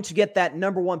never going to get that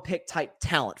number one pick type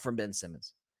talent from Ben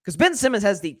Simmons. Because Ben Simmons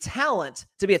has the talent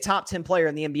to be a top 10 player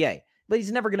in the NBA. But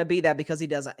he's never going to be that because he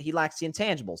lacks the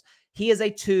intangibles. He is a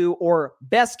 2 or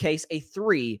best case, a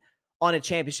 3 on a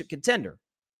championship contender.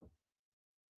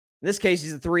 In this case,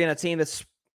 he's a 3 on a team that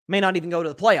may not even go to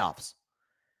the playoffs.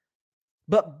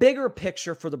 But bigger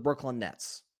picture for the Brooklyn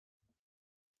Nets.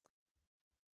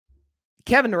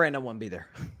 Kevin Durant don't want to be there.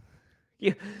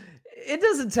 It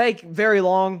doesn't take very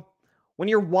long when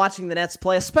you're watching the Nets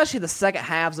play, especially the second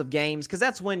halves of games, because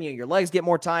that's when your legs get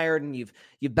more tired and you've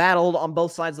battled on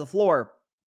both sides of the floor,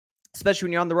 especially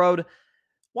when you're on the road.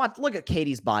 Look at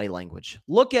KD's body language.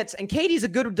 And KD's a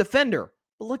good defender,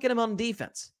 but look at him on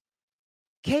defense.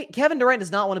 Kevin Durant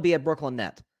does not want to be a Brooklyn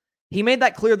Net. He made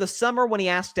that clear this summer when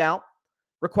he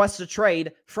requested a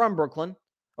trade from Brooklyn.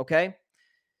 Okay.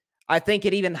 I think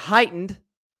it heightened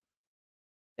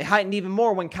even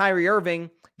more when Kyrie Irving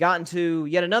got into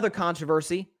yet another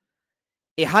controversy.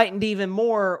 It heightened even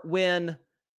more when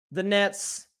the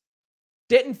Nets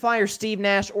didn't fire Steve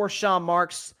Nash or Sean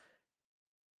Marks,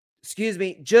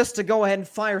 just to go ahead and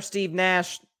fire Steve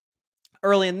Nash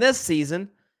early in this season.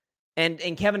 And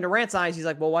in Kevin Durant's eyes, he's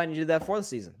like, well, why didn't you do that for the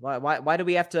season? Why do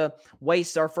we have to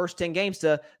waste our first 10 games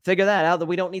to figure that out, that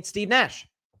we don't need Steve Nash?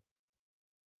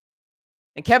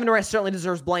 And Kevin Durant certainly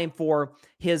deserves blame for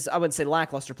his, I wouldn't say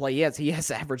lackluster play. He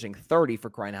is averaging 30 for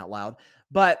crying out loud.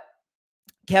 But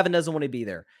Kevin doesn't want to be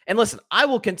there. And listen, I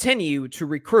will continue to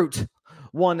recruit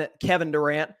one Kevin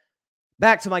Durant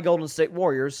back to my Golden State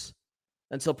Warriors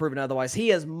until proven otherwise.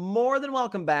 He is more than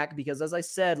welcome back because, as I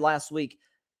said last week,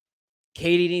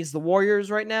 KD needs the Warriors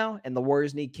right now, and the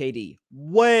Warriors need KD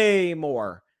way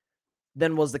more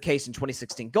than was the case in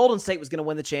 2016. Golden State was going to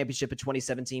win the championship in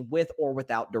 2017 with or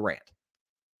without Durant.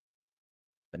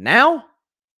 But now,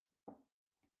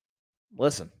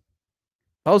 listen,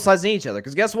 both sides need each other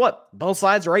because guess what? Both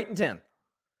sides are 8-10.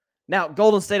 Now,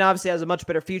 Golden State obviously has a much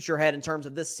better future ahead in terms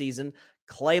of this season.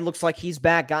 Clay looks like he's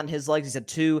back, gotten his legs. He's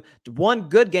had one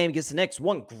good game against the Knicks,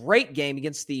 one great game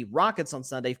against the Rockets on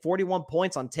Sunday, 41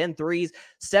 points on 10 threes.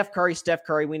 Steph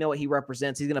Curry, we know what he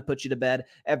represents. He's going to put you to bed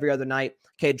every other night.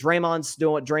 Okay, Draymond's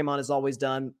doing what Draymond has always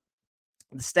done.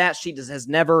 The stat sheet has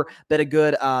never been a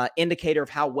good indicator of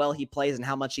how well he plays and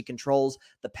how much he controls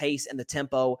the pace and the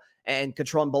tempo and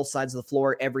controlling both sides of the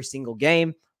floor every single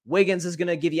game. Wiggins is going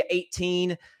to give you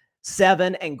 18,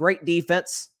 7, and great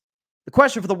defense. The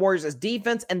question for the Warriors is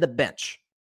defense and the bench.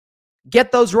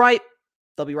 Get those right,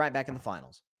 they'll be right back in the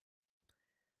finals.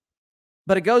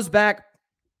 But it goes back,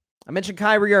 I mentioned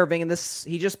Kyrie Irving, and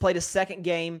he just played his second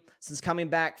game since coming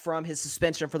back from his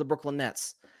suspension for the Brooklyn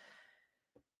Nets.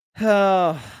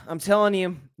 I'm telling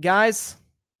you, guys,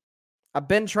 I've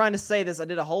been trying to say this. I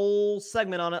did a whole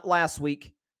segment on it last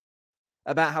week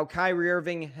about how Kyrie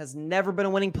Irving has never been a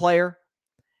winning player,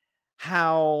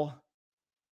 how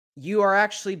you are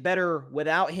actually better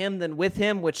without him than with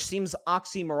him, which seems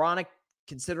oxymoronic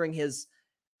considering his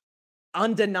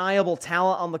undeniable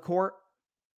talent on the court.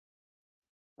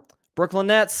 Brooklyn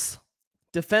Nets,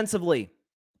 defensively,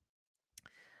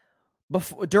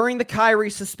 during the Kyrie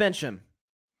suspension,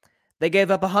 they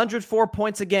gave up 104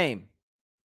 points a game.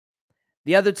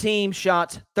 The other team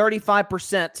shot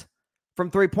 35%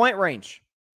 from three-point range.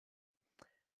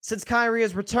 Since Kyrie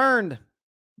has returned,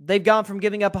 they've gone from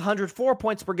giving up 104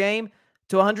 points per game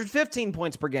to 115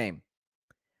 points per game.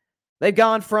 They've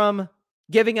gone from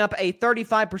giving up a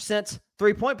 35%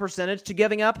 three-point percentage to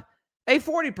giving up a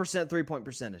 40% three-point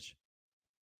percentage.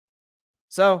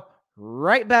 So,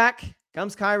 right back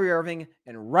comes Kyrie Irving,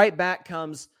 and right back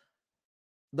comes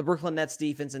the Brooklyn Nets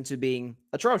defense into being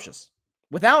atrocious.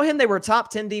 Without him, they were a top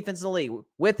 10 defense in the league.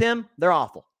 With him, they're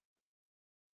awful.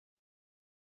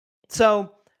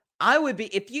 So, I would be,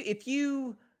 if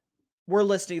you were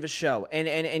listening to the show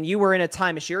and you were in a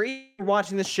time machine, or you were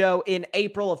watching the show in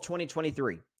April of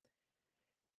 2023,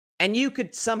 and you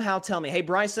could somehow tell me, hey,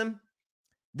 Bryson,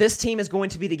 this team is going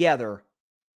to be together.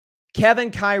 Kevin,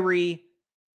 Kyrie,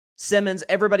 Simmons,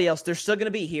 everybody else, they're still going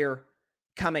to be here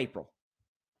come April.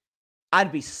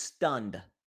 I'd be stunned.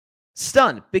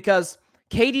 Stunned, because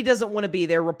KD doesn't want to be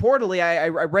there. Reportedly, I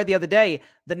read the other day,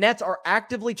 the Nets are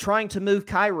actively trying to move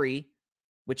Kyrie,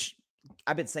 which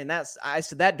I've been saying that. I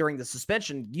said that during the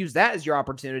suspension. Use that as your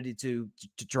opportunity to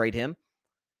trade him.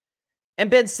 And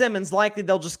Ben Simmons, likely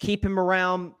they'll just keep him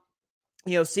around,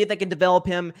 see if they can develop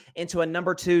him into a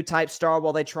number 2 type star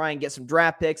while they try and get some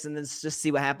draft picks and then just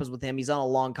see what happens with him. He's on a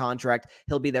long contract.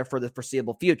 He'll be there for the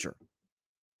foreseeable future.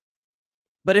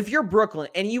 But if you're Brooklyn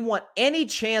and you want any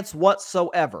chance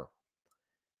whatsoever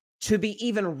to be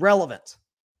even relevant,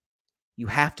 you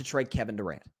have to trade Kevin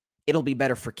Durant. It'll be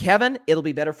better for Kevin. It'll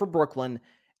be better for Brooklyn.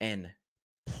 And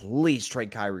please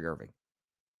trade Kyrie Irving.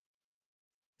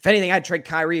 If anything, I'd trade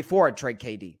Kyrie before I'd trade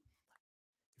KD.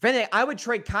 If anything, I would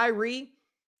trade Kyrie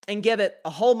and give it a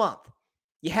whole month.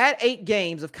 You had 8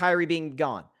 games of Kyrie being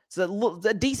gone. So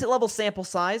a decent level sample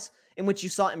size in which you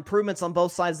saw improvements on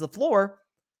both sides of the floor.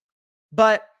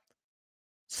 But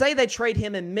say they trade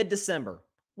him in mid-December.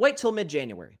 Wait till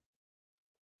mid-January.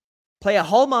 Play a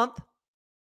whole month.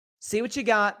 See what you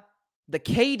got. The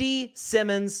KD,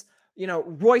 Simmons,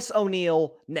 Royce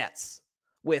O'Neal Nets.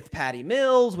 With Patty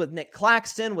Mills, with Nick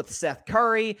Claxton, with Seth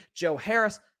Curry, Joe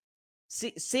Harris.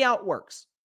 See how it works.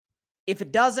 If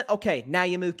it doesn't, okay, now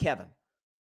you move Kevin.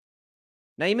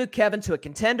 Now you move Kevin to a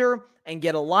contender and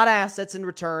get a lot of assets in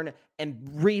return and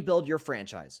rebuild your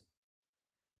franchise.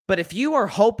 But if you are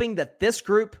hoping that this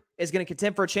group is going to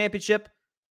contend for a championship,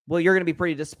 well, you're going to be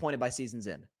pretty disappointed by season's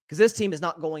end because this team is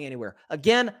not going anywhere.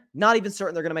 Again, not even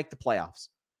certain they're going to make the playoffs.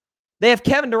 They have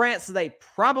Kevin Durant, so they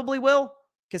probably will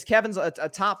because Kevin's a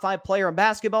top 5 player in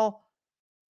basketball.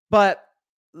 But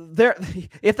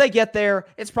if they get there,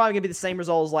 it's probably going to be the same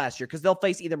result as last year because they'll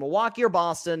face either Milwaukee or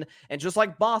Boston, and just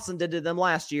like Boston did to them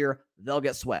last year, they'll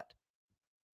get swept.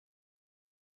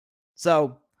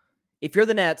 So if you're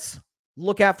the Nets,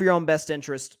 look out for your own best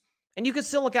interest, and you can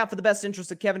still look out for the best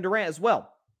interest of Kevin Durant as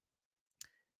well.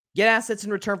 Get assets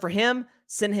in return for him,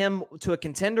 send him to a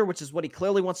contender, which is what he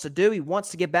clearly wants to do. He wants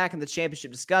to get back in the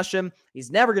championship discussion. He's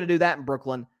never going to do that in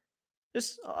Brooklyn.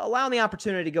 Just allow him the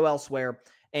opportunity to go elsewhere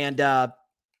and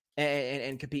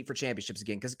compete for championships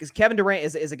again. Because Kevin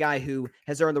Durant is a guy who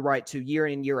has earned the right to, year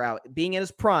in and year out, being in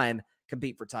his prime,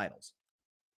 compete for titles.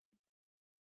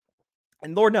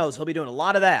 And Lord knows he'll be doing a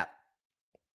lot of that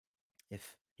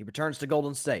if he returns to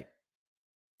Golden State.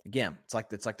 Again, it's like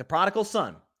the prodigal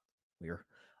son. We're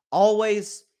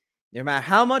always, no matter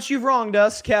how much you've wronged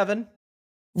us, Kevin.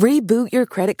 Reboot your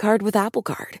credit card with Apple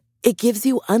Card. It gives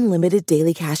you unlimited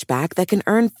daily cash back that can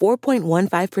earn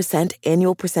 4.15%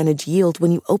 annual percentage yield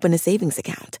when you open a savings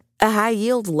account. A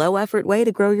high-yield, low-effort way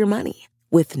to grow your money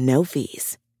with no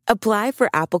fees. Apply for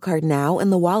Apple Card now in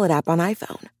the Wallet app on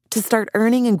iPhone to start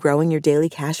earning and growing your daily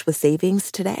cash with savings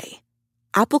today.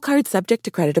 Apple Card subject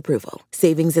to credit approval.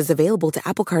 Savings is available to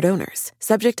Apple Card owners,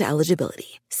 subject to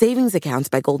eligibility. Savings accounts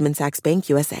by Goldman Sachs Bank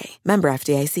USA. Member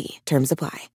FDIC. Terms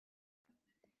apply.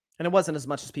 And it wasn't as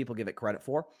much as people give it credit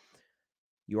for.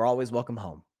 You are always welcome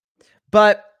home.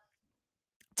 But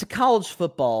to college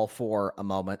football for a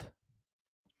moment,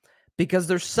 because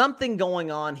there's something going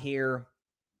on here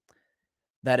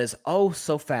that is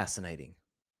so fascinating.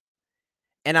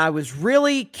 And I was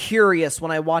really curious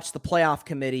when I watched the playoff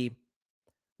committee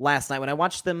last night, when I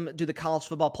watched them do the college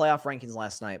football playoff rankings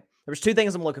last night. There was 2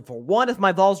 things I'm looking for. One, if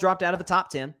my Vols dropped out of the top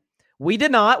 10. We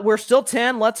did not. We're still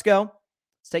 10. Let's go.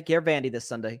 Let's take care of Vandy this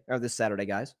Saturday,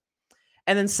 guys.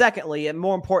 And then secondly, and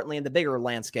more importantly in the bigger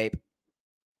landscape,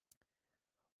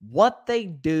 what they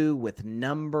do with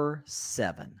number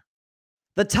 7.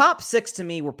 The top 6 to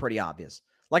me were pretty obvious.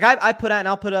 Like I put out, and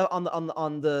I'll put it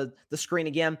on the screen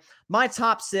again. My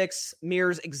top 6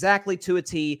 mirrors exactly to a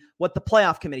T what the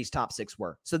playoff committee's top 6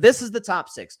 were. So this is the top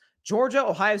 6: Georgia,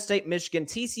 Ohio State, Michigan,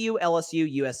 TCU,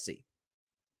 LSU, USC.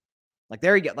 Like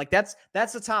there you go. Like that's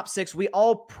the top 6. We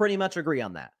all pretty much agree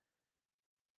on that.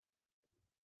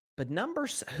 But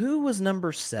who was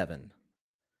number 7?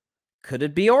 Could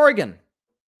it be Oregon?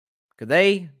 Could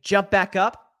they jump back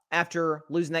up after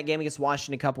losing that game against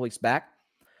Washington a couple weeks back?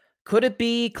 Could it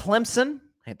be Clemson?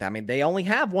 I mean, they only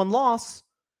have 1 loss.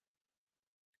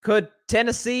 Could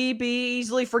Tennessee be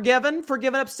easily forgiven for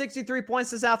giving up 63 points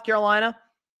to South Carolina?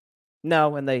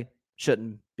 No, and they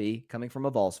shouldn't be, coming from a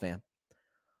Vols fan.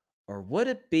 Or would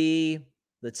it be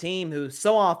the team who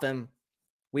so often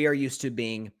we are used to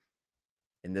being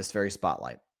in this very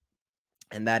spotlight?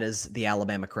 And that is the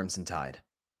Alabama Crimson Tide.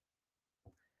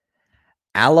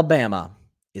 Alabama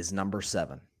is number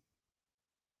 7.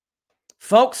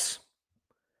 Folks,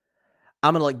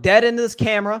 I'm going to look dead into this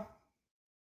camera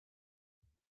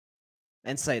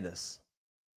and say this.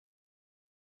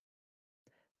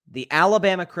 The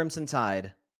Alabama Crimson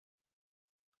Tide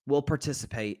will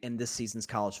participate in this season's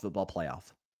college football playoff.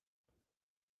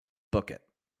 Book it.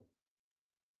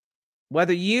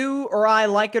 Whether you or I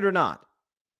like it or not,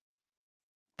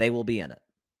 they will be in it.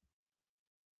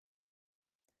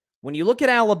 When you look at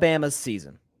Alabama's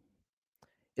season,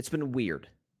 it's been weird.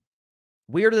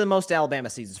 Weirder than most Alabama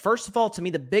seasons. First of all, to me,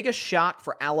 the biggest shock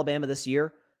for Alabama this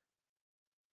year,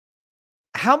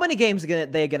 how many games are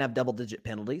they going to have double-digit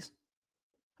penalties?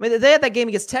 I mean, they had that game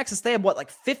against Texas. They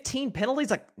had, 15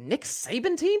 penalties? Like Nick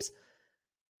Saban teams?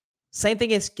 Same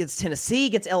thing against Tennessee,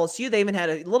 against LSU. They even had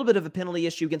a little bit of a penalty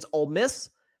issue against Ole Miss.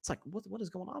 It's like, what is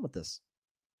going on with this?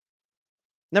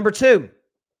 Number 2,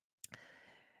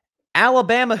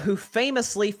 Alabama, who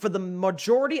famously, for the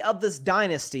majority of this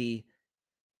dynasty,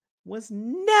 was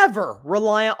never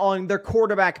reliant on their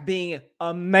quarterback being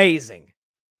amazing,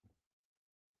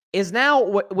 is now,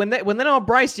 when they know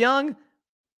Bryce Young,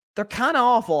 they're kind of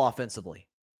awful offensively.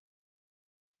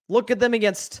 Look at them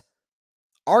against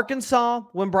Arkansas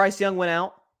when Bryce Young went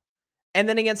out, and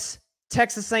then against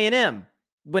Texas A&M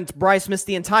when Bryce missed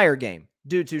the entire game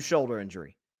due to shoulder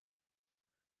injury.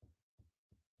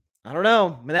 I don't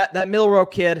know. I mean, that Milroe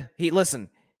kid,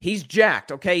 he's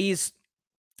jacked, okay? He's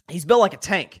built like a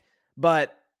tank,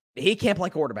 but he can't play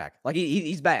quarterback. Like,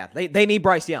 he's bad. They need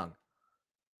Bryce Young.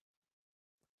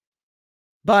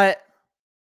 But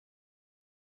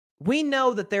we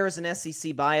know that there is an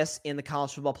SEC bias in the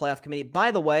College Football Playoff Committee.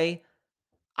 By the way,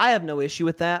 I have no issue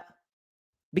with that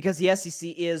because the SEC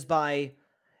is by,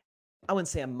 I wouldn't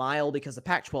say a mile because the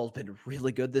Pac-12 has been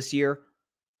really good this year,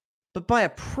 but by a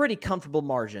pretty comfortable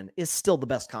margin is still the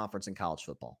best conference in college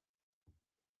football.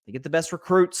 They get the best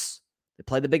recruits. They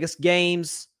play the biggest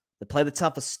games. They play the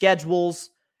toughest schedules.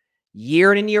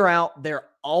 Year in and year out, they're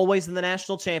always in the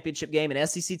national championship game. An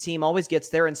SEC team always gets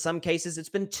there. In some cases, it's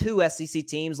been 2 SEC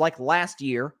teams like last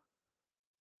year.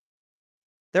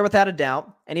 They're without a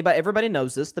doubt, everybody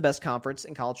knows this, the best conference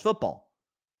in college football.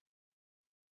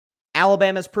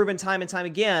 Alabama's proven time and time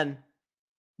again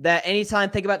that anytime,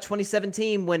 think about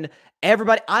 2017 when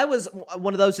I was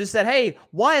one of those who said, hey,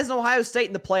 why isn't Ohio State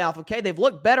in the playoff? Okay, they've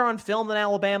looked better on film than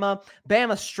Alabama.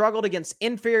 Bama struggled against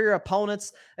inferior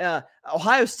opponents.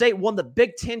 Ohio State won the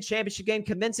Big Ten championship game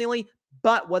convincingly,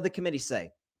 but what did the committee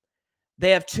say?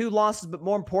 They have 2 losses, but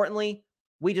more importantly,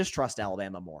 we just trust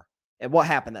Alabama more. And what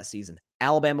happened that season?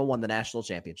 Alabama won the national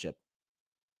championship.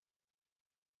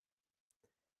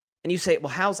 And you say, well,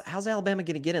 how's Alabama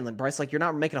going to get in? And Bryce, you're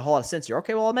not making a whole lot of sense here.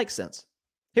 Okay, well, it makes sense.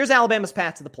 Here's Alabama's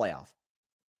path to the playoff.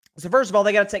 So first of all,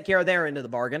 they got to take care of their end of the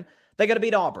bargain. They got to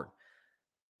beat Auburn.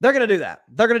 They're going to do that.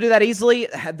 They're going to do that easily.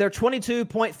 They're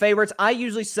 22-point favorites. I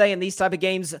usually say in these type of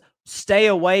games, stay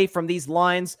away from these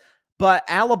lines. But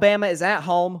Alabama is at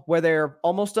home where they're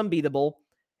almost unbeatable,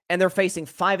 and they're facing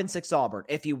 5-6 Auburn.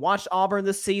 If you watched Auburn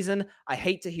this season, I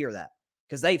hate to hear that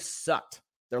because they've sucked.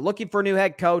 They're looking for a new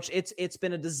head coach. It's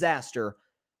been a disaster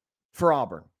for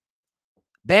Auburn.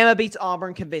 Bama beats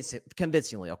Auburn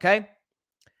convincingly, okay?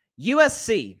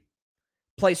 USC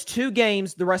plays 2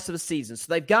 games the rest of the season. So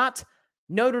they've got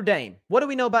Notre Dame. What do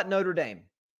we know about Notre Dame?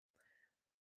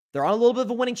 They're on a little bit of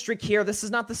a winning streak here. This is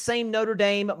not the same Notre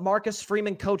Dame Marcus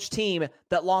Freeman coach team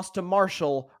that lost to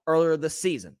Marshall earlier this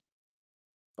season.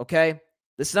 Okay?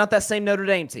 This is not that same Notre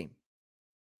Dame team.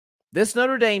 This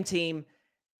Notre Dame team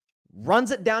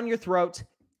runs it down your throat,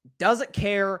 doesn't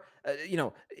care,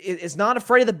 is not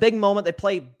afraid of the big moment. They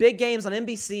play big games on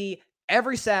NBC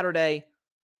every Saturday,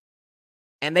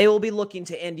 and they will be looking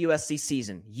to end USC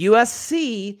season.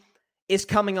 USC is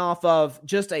coming off of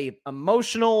just a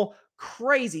emotional,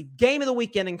 crazy game of the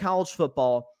weekend in college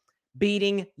football,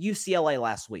 beating UCLA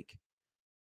last week.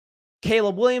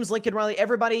 Caleb Williams, Lincoln Riley,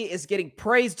 everybody is getting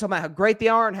praised, talking about how great they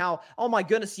are and how, oh my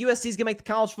goodness, USC is going to make the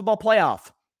college football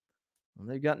playoff. Well,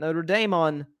 they've got Notre Dame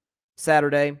on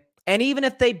Saturday. And even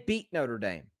if they beat Notre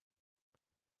Dame,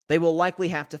 they will likely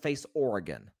have to face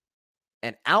Oregon.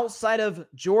 And outside of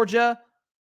Georgia,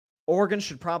 Oregon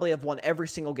should probably have won every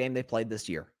single game they played this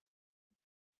year.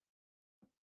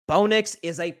 Bo Nix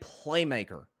is a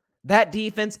playmaker. That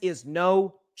defense is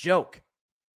no joke.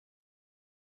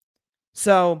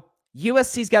 So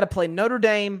USC's got to play Notre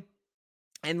Dame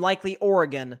and likely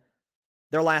Oregon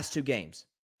their last 2 games.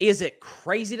 Is it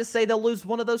crazy to say they'll lose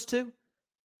one of those 2?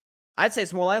 I'd say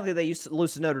it's more likely they used to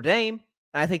lose to Notre Dame,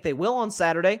 and I think they will on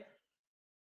Saturday.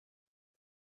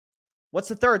 What's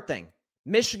the third thing?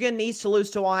 Michigan needs to lose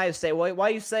to Ohio State. Why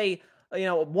you say,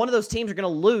 one of those teams are going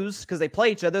to lose because they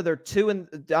play each other. They're 2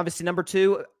 and obviously number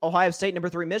 2, Ohio State, number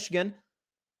 3, Michigan.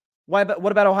 What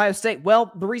about Ohio State?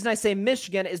 Well, the reason I say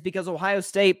Michigan is because Ohio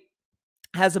State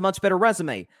has a much better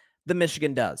resume than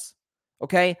Michigan does.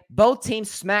 Okay? Both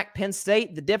teams smacked Penn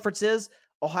State. The difference is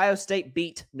Ohio State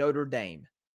beat Notre Dame.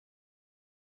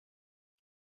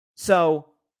 So,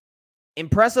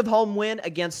 impressive home win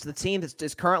against the team that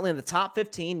is currently in the top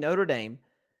 15, Notre Dame,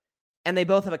 and they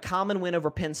both have a common win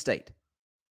over Penn State.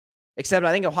 Except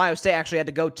I think Ohio State actually had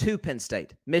to go to Penn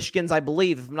State. Michigan's, I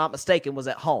believe, if I'm not mistaken, was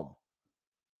at home.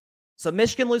 So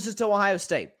Michigan loses to Ohio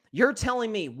State. You're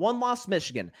telling me one-loss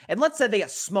Michigan, and let's say they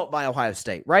get smoked by Ohio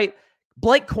State, right?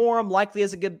 Blake Corum likely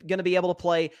isn't going to be able to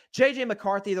play. J.J.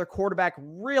 McCarthy, their quarterback,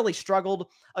 really struggled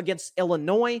against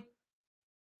Illinois.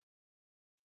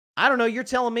 I don't know. You're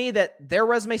telling me that their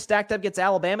resume stacked up against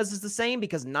Alabama's is the same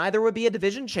because neither would be a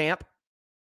division champ.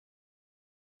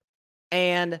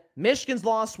 And Michigan's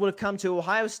loss would have come to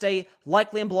Ohio State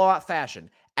likely in blowout fashion.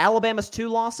 Alabama's 2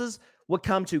 losses would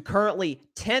come to currently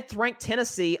 10th-ranked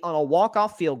Tennessee on a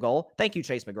walk-off field goal. Thank you,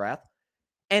 Chase McGrath.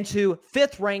 And to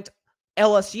 5th-ranked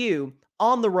LSU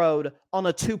on the road on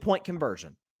a 2-point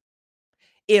conversion.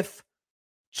 If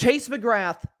Chase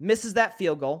McGrath misses that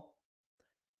field goal,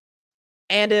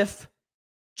 and if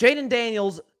Jaden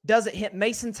Daniels doesn't hit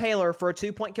Mason Taylor for a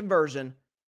 2-point conversion,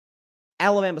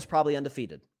 Alabama's probably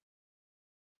undefeated.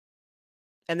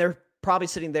 And they're probably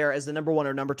sitting there as the number 1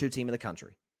 or number 2 team in the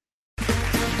country.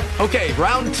 Okay,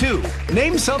 round 2.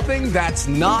 Name something that's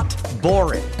not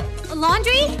boring. A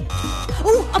laundry?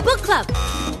 Ooh, a book club.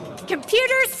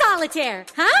 Computer solitaire,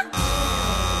 huh?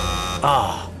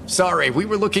 Ah, sorry, we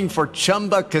were looking for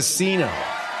Chumba Casino.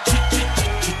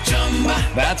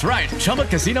 That's right,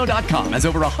 ChumbaCasino.com has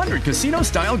over 100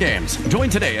 casino-style games. Join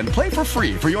today and play for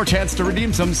free for your chance to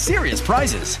redeem some serious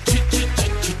prizes.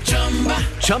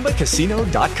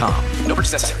 ChumbaCasino.com. No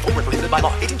purchase necessary. Void where prohibited by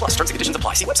law. 18+ terms and conditions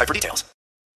apply. See website for details.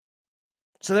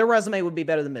 So their resume would be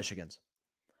better than Michigan's.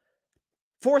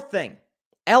 4th thing,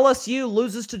 LSU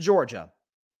loses to Georgia.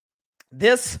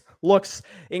 This looks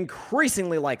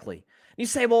increasingly likely. You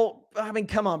say, well, I mean,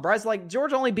 come on, Bryce. Like,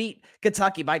 Georgia only beat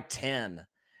Kentucky by 10.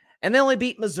 And they only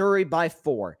beat Missouri by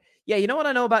 4. Yeah, you know what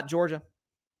I know about Georgia?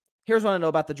 Here's what I know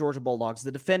about the Georgia Bulldogs,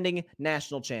 the defending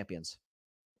national champions.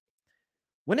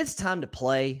 When it's time to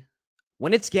play,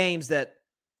 when it's games that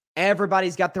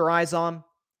everybody's got their eyes on,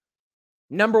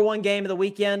 number 1 game of the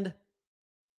weekend,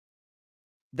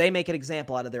 they make an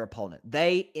example out of their opponent.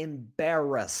 They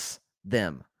embarrass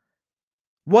them.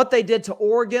 What they did to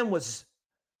Oregon was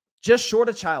just short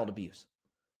of child abuse.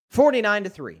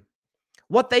 49-3.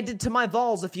 What they did to my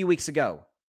Vols a few weeks ago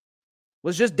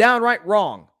was just downright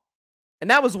wrong. And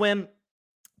that was when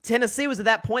Tennessee was at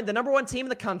that point the number 1 team in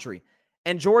the country.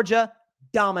 And Georgia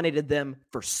dominated them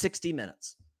for 60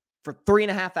 minutes, for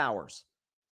 3.5 hours.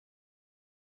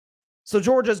 So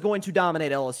Georgia is going to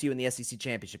dominate LSU in the SEC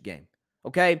championship game.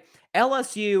 Okay?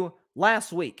 LSU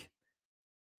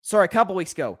a couple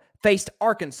weeks ago, faced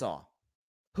Arkansas,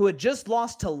 who had just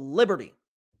lost to Liberty.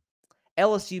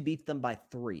 LSU beat them by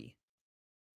 3.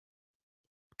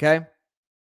 Okay?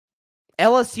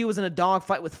 LSU was in a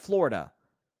dogfight with Florida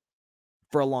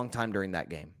for a long time during that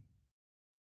game.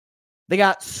 They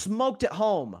got smoked at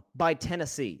home by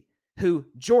Tennessee, who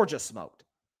Georgia smoked.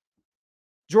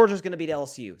 Georgia's going to beat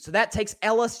LSU. So that takes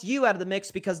LSU out of the mix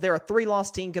because they're a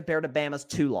 3-loss team compared to Bama's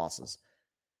 2 losses.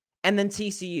 And then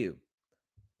TCU.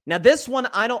 Now this one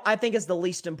I think is the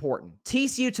least important.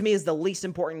 TCU to me is the least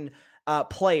important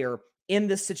player in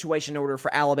this situation in order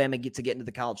for Alabama to get into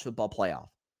the college football playoff.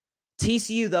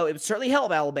 TCU, though, it would certainly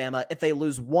help Alabama if they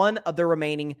lose one of their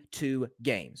remaining 2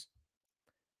 games.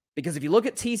 Because if you look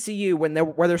at TCU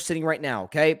where they're sitting right now,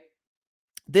 okay,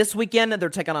 this weekend they're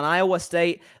taking on Iowa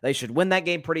State. They should win that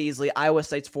game pretty easily. Iowa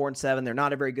State's 4-7. They're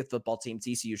not a very good football team.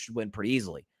 TCU should win pretty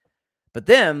easily. But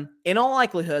then, in all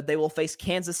likelihood, they will face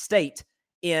Kansas State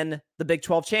in the Big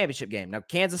 12 championship game. Now,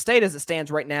 Kansas State, as it stands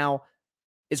right now,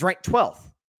 is ranked 12th.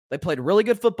 They played really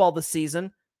good football this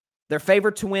season. They're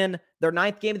favored to win their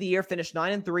 9th game of the year, finish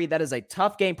 9-3. That is a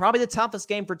tough game, probably the toughest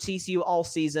game for TCU all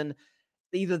season,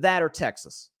 either that or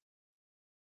Texas.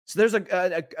 So there's a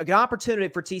good opportunity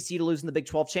for TCU to lose in the Big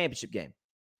 12 championship game.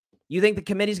 You think the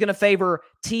committee's going to favor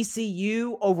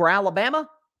TCU over Alabama?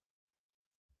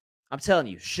 I'm telling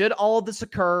you, should all of this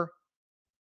occur,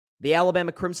 the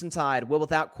Alabama Crimson Tide will,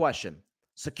 without question,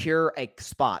 secure a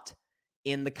spot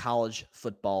in the college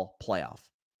football playoff.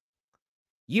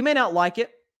 You may not like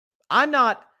it. I'm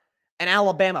not an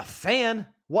Alabama fan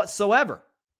whatsoever.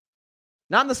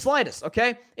 Not in the slightest,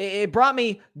 okay? It brought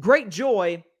me great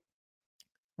joy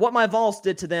what my Vols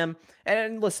did to them.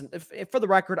 And listen, if for the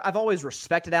record, I've always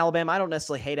respected Alabama. I don't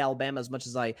necessarily hate Alabama as much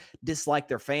as I dislike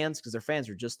their fans because their fans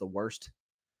are just the worst.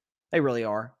 They really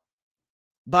are.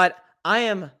 But I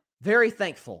am very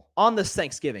thankful on this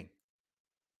Thanksgiving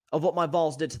of what my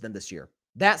Vols did to them this year.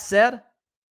 That said,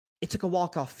 it took a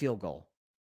walk-off field goal.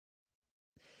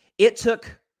 It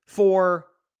took for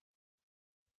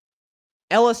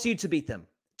LSU to beat them,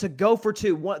 to go for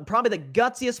 2. Probably the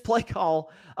gutsiest play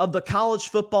call of the college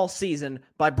football season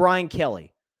by Brian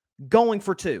Kelly. Going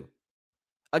for 2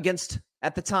 against,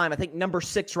 at the time, I think number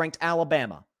 6 ranked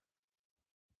Alabama.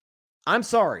 I'm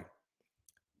sorry.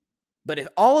 But if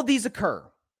all of these occur,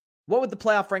 what would the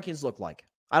playoff rankings look like?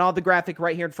 I don't have the graphic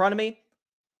right here in front of me.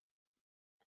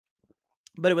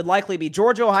 But it would likely be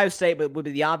Georgia, Ohio State, but it would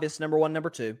be the obvious number 1,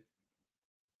 number 2.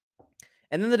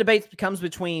 And then the debate becomes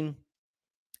between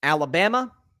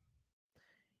Alabama.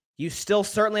 You still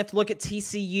certainly have to look at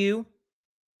TCU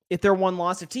if they're one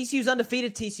loss. If TCU's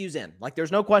undefeated, TCU's in. Like,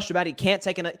 there's no question about it.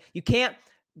 You can't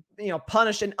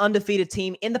punish an undefeated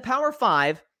team in the Power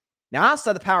 5. Now,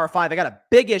 outside the Power 5, I got a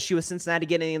big issue with Cincinnati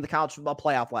getting in the college football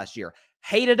playoff last year.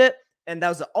 Hated it, and that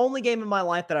was the only game in my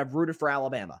life that I've rooted for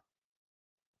Alabama.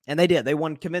 And they did. They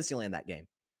won convincingly in that game.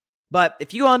 But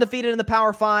if you undefeated in the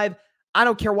Power 5, I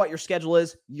don't care what your schedule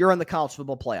is, you're in the college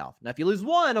football playoff. Now, if you lose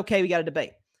one, okay, we got a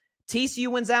debate. TCU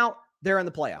wins out, they're in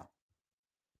the playoff.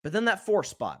 But then that 4th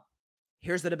spot,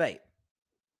 here's the debate.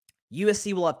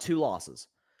 USC will have 2 losses.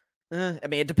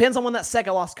 It depends on when that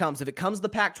second loss comes. If it comes to the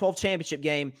Pac-12 championship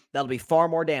game, that'll be far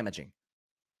more damaging.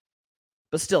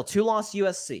 But still, 2-loss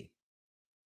USC.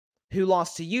 Who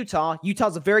lost to Utah?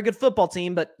 Utah's a very good football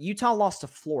team, but Utah lost to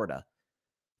Florida.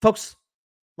 Folks,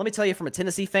 let me tell you from a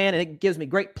Tennessee fan, and it gives me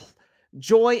great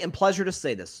joy and pleasure to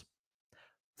say this.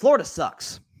 Florida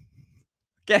sucks.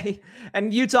 Okay?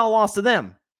 And Utah lost to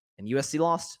them. And USC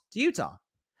lost to Utah.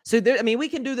 So, we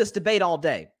can do this debate all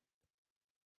day.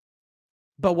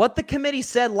 But what the committee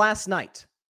said last night,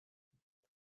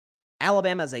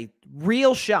 Alabama has a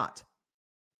real shot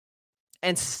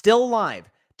and still alive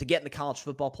to get in the college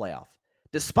football playoff,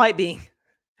 despite being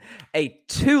a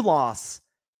 2-loss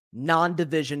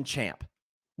non-division champ.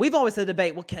 We've always had a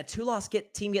debate, well, can a 2-loss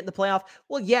team get in the playoff?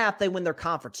 Well, yeah, if they win their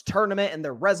conference tournament and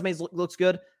their resumes looks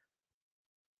good.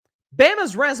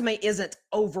 Bama's resume isn't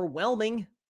overwhelming.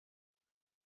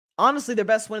 Honestly, their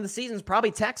best win of the season is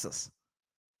probably Texas.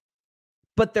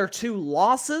 But their 2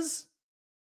 losses,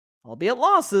 albeit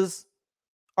losses,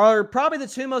 are probably the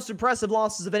 2 most impressive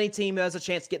losses of any team who has a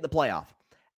chance to get in the playoff.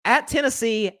 At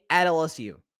Tennessee, at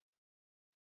LSU.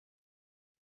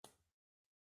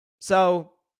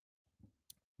 So,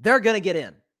 they're going to get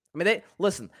in.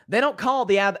 They don't call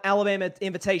the Alabama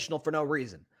Invitational for no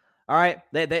reason. All right?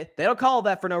 They don't call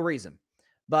that for no reason.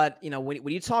 But, when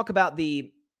you talk about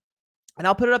and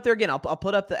I'll put it up there again. I'll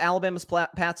put up the Alabama's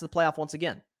path to the playoff once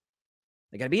again.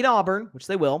 They got to beat Auburn, which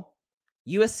they will.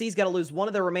 USC's got to lose one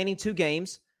of their remaining 2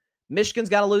 games. Michigan's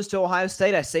got to lose to Ohio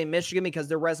State. I say Michigan because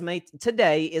their resume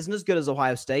today isn't as good as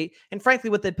Ohio State. And frankly,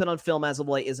 what they put on film as of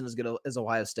late isn't as good as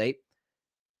Ohio State.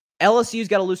 LSU's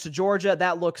got to lose to Georgia.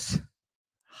 That looks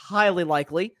highly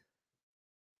likely.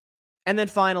 And then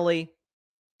finally,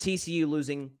 TCU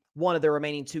losing one of their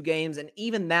remaining 2 games. And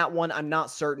even that one, I'm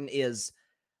not certain is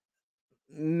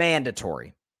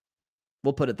mandatory.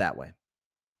 We'll put it that way.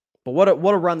 But what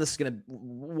a run this is going to,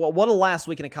 what a last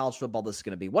weekend of college football this is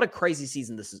going to be. What a crazy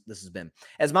season this has been.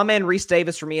 As my man Reese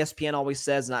Davis from ESPN always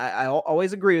says, and I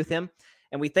always agree with him,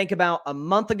 and we think about a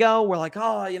month ago, we're like,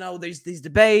 there's these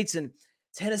debates and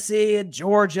Tennessee and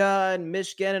Georgia and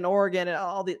Michigan and Oregon and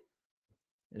all the.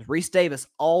 As Reese Davis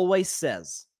always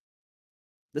says,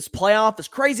 this playoff, as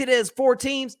crazy it is, 4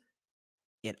 teams,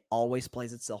 it always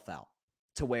plays itself out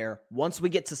to where once we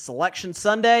get to Selection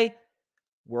Sunday,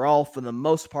 we're all, for the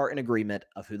most part, in agreement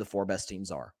of who the 4 best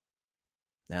teams are.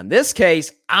 Now, in this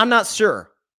case, I'm not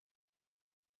sure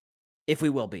if we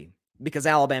will be, because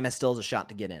Alabama still has a shot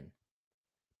to get in.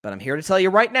 But I'm here to tell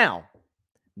you right now,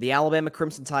 the Alabama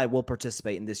Crimson Tide will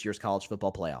participate in this year's college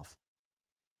football playoff.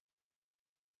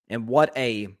 And what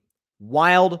a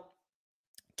wild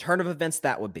turn of events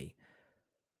that would be.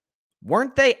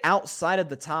 Weren't they outside of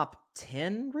the top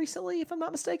 10 recently, if I'm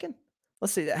not mistaken?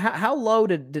 Let's see. How low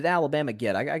did Alabama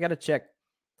get? I got to check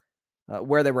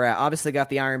where they were at. Obviously got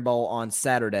the Iron Bowl on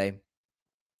Saturday,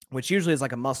 which usually is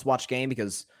like a must-watch game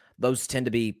because those tend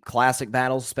to be classic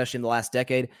battles, especially in the last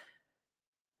decade.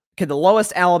 Okay, the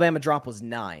lowest Alabama drop was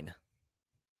 9.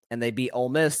 And they beat Ole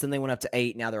Miss, then they went up to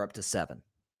 8. Now they're up to 7.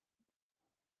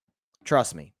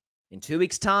 Trust me. In 2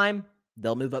 weeks' time,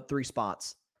 they'll move up 3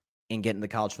 spots and get in the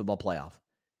college football playoff.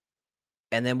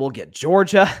 And then we'll get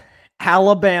Georgia,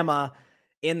 Alabama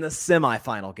in the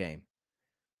semifinal game.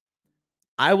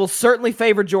 I will certainly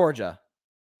favor Georgia,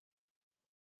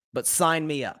 but sign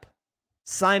me up.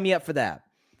 Sign me up for that.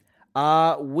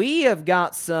 We have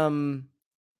got some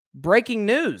breaking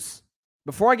news.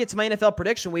 Before I get to my NFL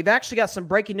prediction, we've actually got some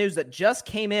breaking news that just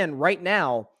came in right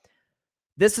now.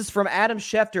 This is from Adam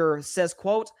Schefter, says,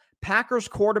 quote, Packers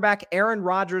quarterback Aaron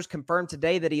Rodgers confirmed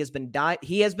today that he has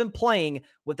been playing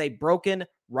with a broken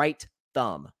right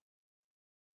thumb.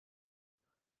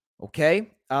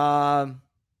 Okay. Well,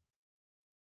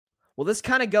 this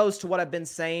kind of goes to what I've been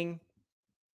saying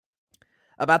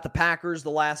about the Packers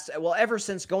ever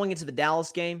since going into the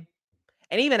Dallas game.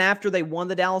 And even after they won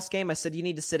the Dallas game, I said, you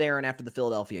need to sit Aaron after the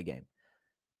Philadelphia game.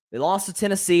 They lost to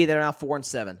Tennessee. They're now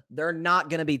 4-7. They're not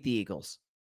going to beat the Eagles.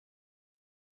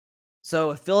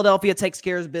 So if Philadelphia takes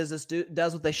care of business,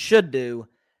 does what they should do,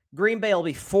 Green Bay will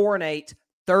be 4-8,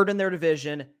 third in their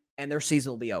division, and their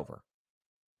season will be over.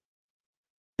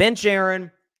 Bench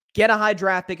Aaron, get a high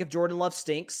draft pick if Jordan Love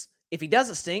stinks. If he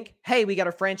doesn't stink, hey, we got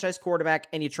a franchise quarterback,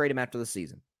 and you trade him after the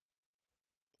season.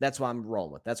 That's what I'm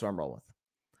rolling with.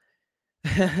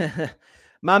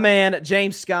 My man,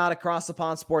 James Scott, across the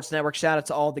Pond Sports Network. Shout out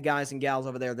to all the guys and gals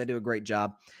over there. They do a great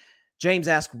job. James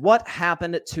asked, what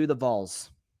happened to the Vols?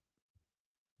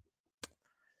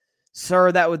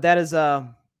 Sir, that is I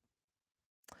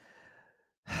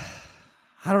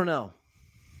don't know.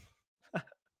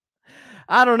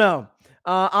 I don't know.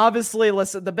 Obviously,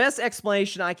 listen, the best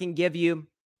explanation I can give you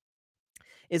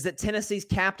is that Tennessee's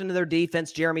captain of their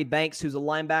defense, Jeremy Banks, who's a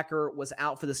linebacker, was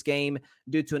out for this game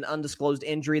due to an undisclosed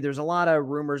injury. There's a lot of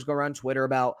rumors going around Twitter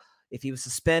about if he was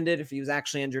suspended, if he was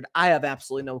actually injured. I have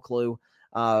absolutely no clue.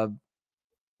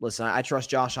 Listen, I trust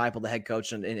Josh Heupel, the head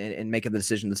coach, in making the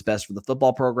decision that's best for the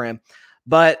football program.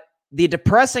 But the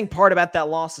depressing part about that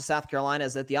loss to South Carolina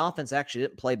is that the offense actually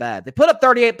didn't play bad. They put up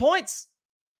 38 points.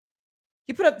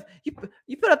 You put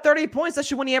up 38 points, that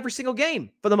should win you every single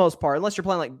game for the most part, unless you're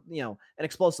playing like, an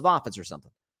explosive offense or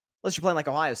something. Unless you're playing like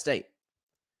Ohio State.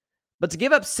 But to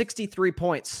give up 63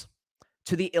 points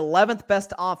to the 11th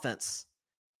best offense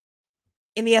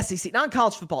in the SEC, not in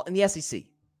college football, in the SEC,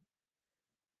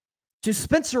 to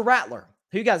Spencer Rattler,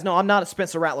 who you guys know I'm not a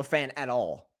Spencer Rattler fan at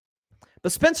all.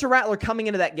 But Spencer Rattler coming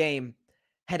into that game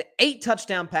had 8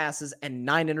 touchdown passes and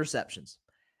 9 interceptions.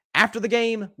 After the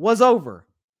game was over,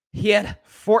 he had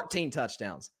 14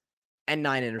 touchdowns and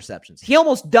 9 interceptions. He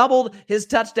almost doubled his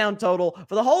touchdown total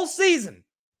for the whole season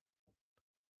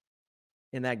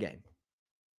in that game.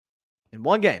 In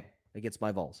one game against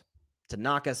my Vols to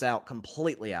knock us out,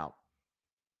 completely out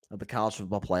of the college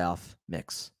football playoff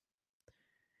mix.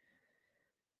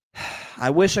 I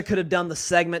wish I could have done the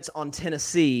segments on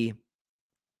Tennessee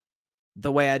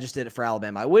the way I just did it for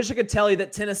Alabama. I wish I could tell you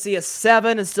that Tennessee is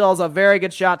 7 and still has a very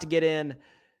good shot to get in,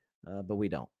 but we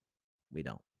don't. We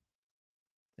don't.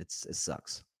 It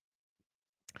sucks.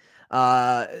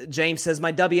 James says,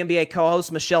 my WNBA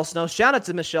co-host, Michelle Snow, shout out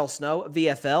to Michelle Snow,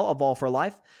 VFL, of All for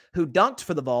Life, who dunked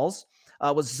for the Vols,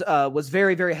 was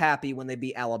very, very happy when they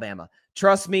beat Alabama.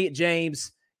 Trust me,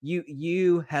 James,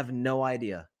 you have no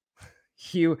idea.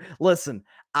 Listen,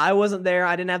 I wasn't there.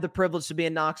 I didn't have the privilege to be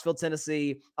in Knoxville,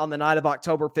 Tennessee on the night of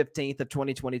October 15th of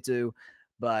 2022.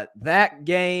 But that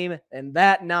game and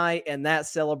that night and that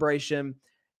celebration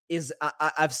is,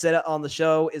 I've said it on the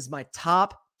show, is one of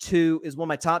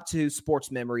my top two sports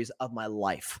memories of my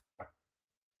life.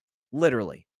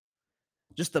 Literally.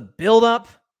 Just the build-up,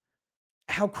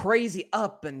 how crazy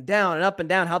up and down,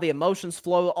 how the emotions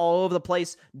flow all over the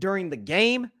place during the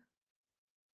game,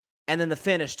 and then the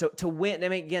finish to win. I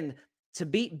mean, again, to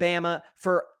beat Bama,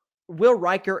 for Will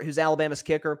Riker, who's Alabama's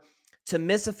kicker, to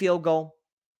miss a field goal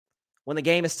when the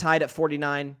game is tied at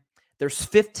 49. There's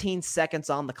 15 seconds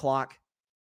on the clock.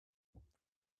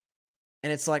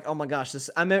 And it's like, oh my gosh,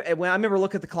 when I remember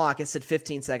looking at the clock, it said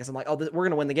 15 seconds. I'm like, we're going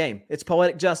to win the game. It's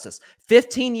poetic justice.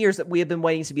 15 years that we have been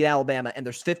waiting to beat Alabama, and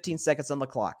there's 15 seconds on the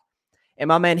clock. And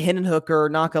my man Hendon Hooker,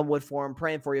 knock on wood for him,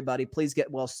 praying for you, buddy. Please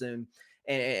get well soon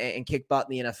and kick butt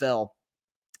in the NFL. I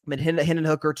mean, Hendon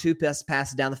Hooker, 2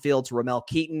 passes down the field to Ramel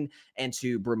Keaton and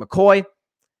to Brew McCoy.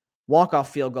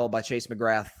 Walk-off field goal by Chase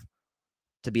McGrath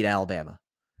to beat Alabama.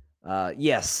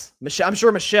 Yes, Michelle, I'm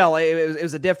sure Michelle, it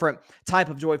was a different type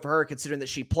of joy for her, considering that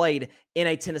she played in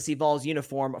a Tennessee Vols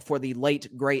uniform for the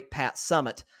late, great Pat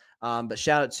Summitt. But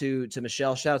shout out to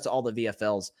Michelle, shout out to all the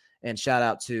VFLs, and shout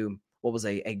out to what was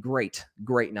a great,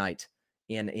 great night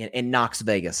in Knox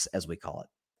Vegas, as we call it.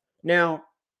 Now,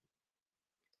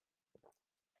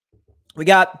 we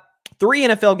got 3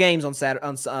 NFL games on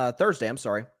Thursday.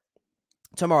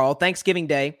 Tomorrow, Thanksgiving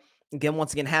Day. Again,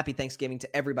 once again, happy Thanksgiving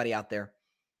to everybody out there.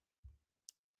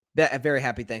 A very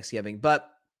happy Thanksgiving. But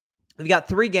we've got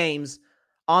 3 games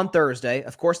on Thursday.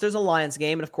 Of course, there's a Lions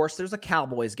game, and of course, there's a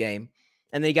Cowboys game.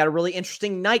 And then you got a really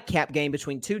interesting nightcap game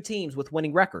between 2 teams with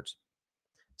winning records.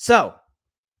 So,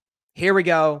 here we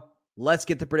go. Let's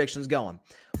get the predictions going.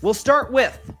 We'll start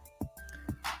with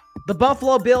the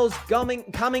Buffalo Bills coming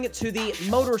to the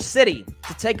Motor City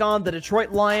to take on the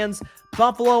Detroit Lions.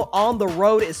 Buffalo on the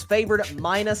road is favored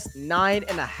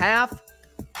 -9.5.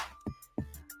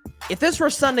 If this were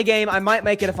a Sunday game, I might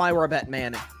make it if I were a bet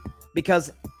man,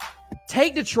 because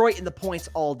take Detroit in the points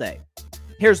all day.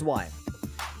 Here's why.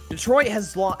 Detroit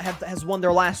has won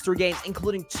their last 3 games,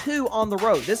 including 2 on the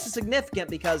road. This is significant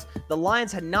because the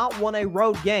Lions had not won a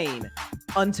road game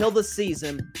until the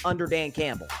season under Dan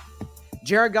Campbell.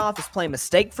 Jared Goff is playing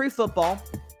mistake-free football.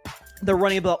 They're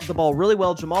running the ball really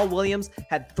well. Jamal Williams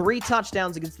had 3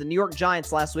 touchdowns against the New York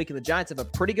Giants last week, and the Giants have a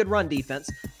pretty good run defense.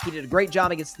 He did a great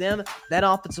job against them. That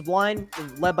offensive line,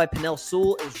 led by Penei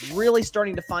Sewell, is really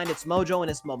starting to find its mojo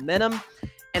and its momentum,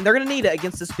 and they're going to need it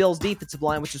against this Bills defensive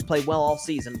line, which has played well all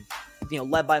season,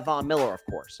 led by Von Miller, of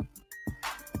course.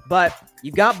 But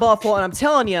you've got Buffalo, and I'm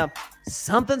telling you,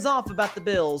 something's off about the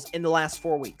Bills in the last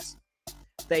 4 weeks.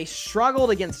 They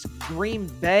struggled against Green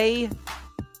Bay,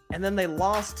 and then they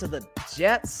lost to the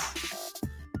Jets,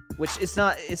 which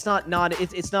not saying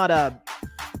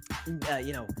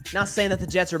that the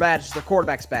Jets are bad, it's just their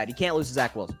quarterback's bad. You can't lose to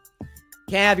Zach Wilson.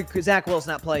 Can't have your Zach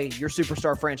Wilson not play your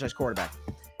superstar franchise quarterback.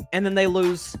 And then they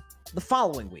lose the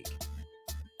following week.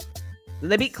 Then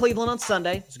they beat Cleveland on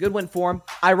Sunday. It's a good win for them,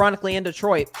 ironically in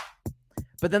Detroit.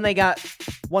 But then they got,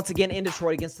 once again, in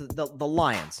Detroit against the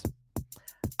Lions.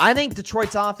 I think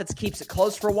Detroit's offense keeps it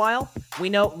close for a while. We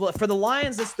know for the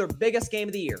Lions, this is their biggest game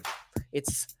of the year.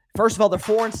 It's, first of all, they're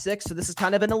 4-6, so this is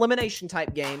kind of an elimination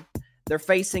type game. They're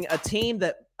facing a team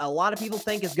that a lot of people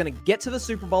think is going to get to the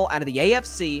Super Bowl out of the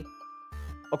AFC,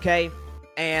 okay?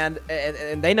 And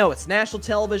they know it's national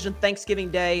television,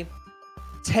 Thanksgiving Day.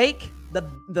 Take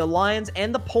the Lions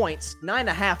and the points.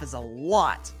 9.5 is a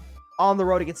lot on the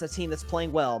road against a team that's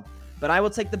playing well. But I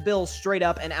will take the Bills straight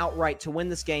up and outright to win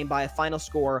this game by a final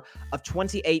score of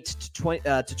 28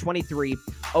 to 23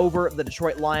 over the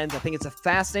Detroit Lions. I think it's a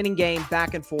fascinating game,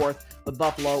 back and forth, but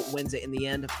Buffalo wins it in the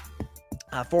end.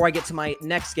 Before I get to my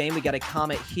next game, we got a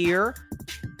comment here.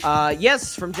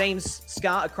 Yes, from James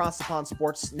Scott across the Pond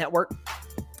Sports Network.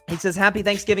 He says, happy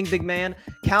Thanksgiving, big man.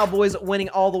 Cowboys winning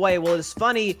all the way. Well, it is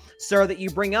funny, sir, that you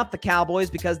bring up the Cowboys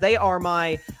because they are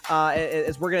my,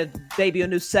 as we're going to debut a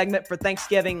new segment for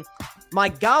Thanksgiving, my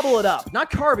gobble it up, not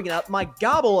carving it up, my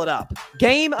gobble it up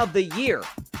game of the year.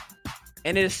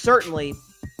 And it is certainly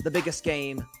the biggest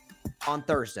game on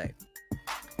Thursday.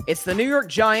 It's the New York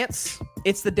Giants.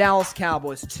 It's the Dallas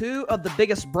Cowboys. 2 of the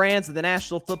biggest brands of the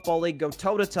National Football League go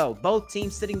toe-to-toe. Both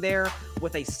teams sitting there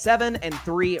with a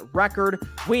 7-3 record.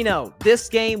 We know this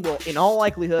game will, in all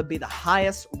likelihood, be the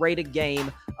highest-rated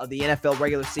game of the NFL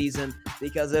regular season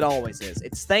because it always is.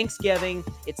 It's Thanksgiving.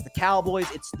 It's the Cowboys.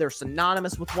 They're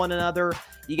synonymous with one another.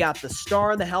 You got the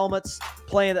star in the helmets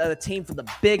playing the team from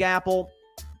the Big Apple.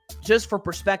 Just for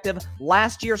perspective,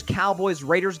 last year's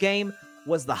Cowboys-Raiders game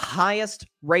was the highest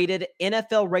rated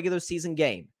NFL regular season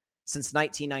game since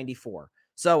 1994.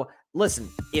 So listen,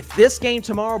 if this game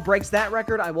tomorrow breaks that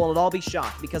record, I will at all be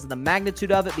shocked because of the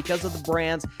magnitude of it, because of the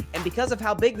brands, and because of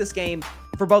how big this game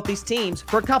for both these teams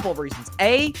for a couple of reasons.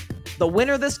 A, the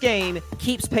winner of this game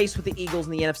keeps pace with the Eagles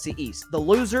in the NFC East. The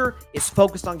loser is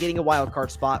focused on getting a wild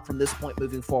card spot from this point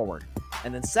moving forward.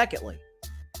 And then secondly,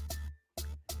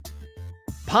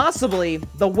 possibly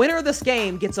the winner of this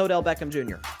game gets Odell Beckham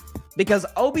Jr. Because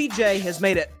OBJ has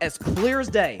made it as clear as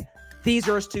day. These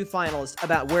are his 2 finalists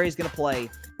about where he's going to play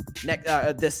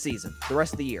this season, the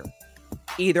rest of the year.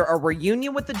 Either a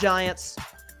reunion with the Giants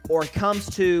or it comes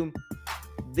to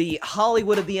the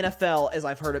Hollywood of the NFL, as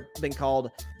I've heard it been called,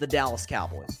 the Dallas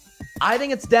Cowboys. I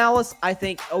think it's Dallas. I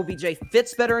think OBJ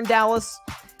fits better in Dallas.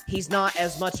 He's not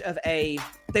as much of a...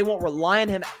 They won't rely on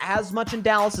him as much in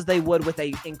Dallas as they would with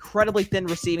an incredibly thin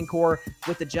receiving core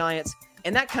with the Giants.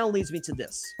 And that kind of leads me to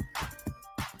this.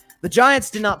 The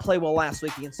Giants did not play well last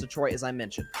week against Detroit, as I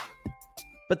mentioned.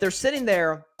 But they're sitting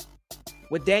there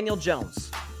with Daniel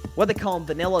Jones. What they call him,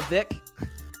 Vanilla Vic,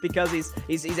 because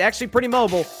he's actually pretty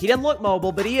mobile. He doesn't look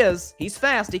mobile, but he is. He's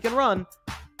fast. He can run.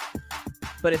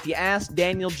 But if you ask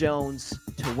Daniel Jones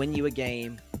to win you a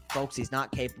game, folks, he's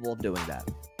not capable of doing that.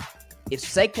 If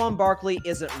Saquon Barkley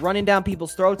isn't running down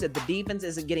people's throats, if the defense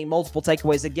isn't getting multiple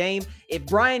takeaways a game, if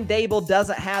Brian Daboll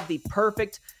doesn't have the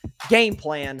perfect game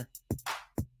plan,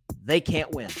 they can't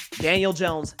win. Daniel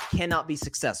Jones cannot be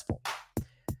successful.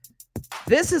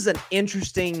 This is an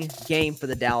interesting game for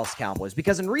the Dallas Cowboys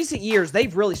because in recent years,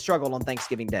 they've really struggled on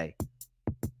Thanksgiving Day.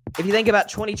 If you think about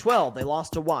 2012, they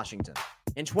lost to Washington.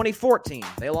 In 2014,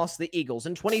 they lost to the Eagles.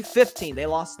 In 2015, they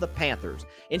lost to the Panthers.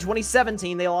 In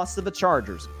 2017, they lost to the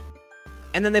Chargers.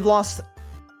 And then they've lost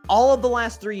all of the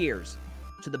last 3 years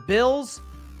to the Bills,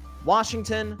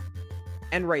 Washington,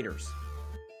 and Raiders.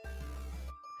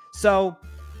 So,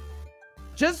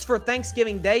 just for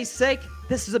Thanksgiving Day's sake,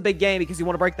 this is a big game because you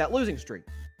want to break that losing streak.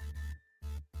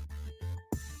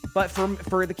 But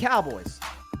for the Cowboys,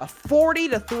 a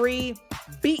 40-3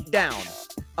 beatdown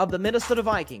of the Minnesota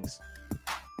Vikings.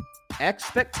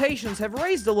 Expectations have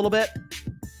raised a little bit.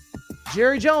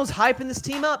 Jerry Jones hyping this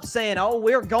team up, saying, oh,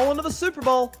 we're going to the Super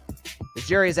Bowl, as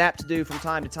Jerry is apt to do from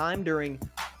time to time during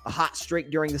a hot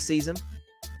streak during the season.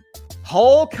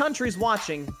 Whole country's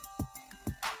watching.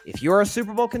 If you're a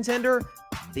Super Bowl contender,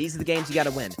 these are the games you got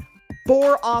to win.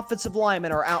 4 offensive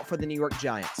linemen are out for the New York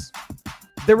Giants.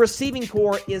 The receiving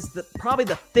core is probably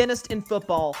the thinnest in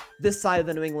football this side of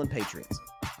the New England Patriots.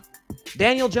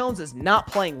 Daniel Jones is not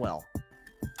playing well.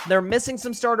 They're missing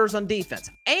some starters on defense.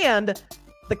 And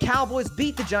the Cowboys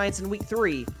beat the Giants in Week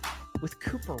 3 with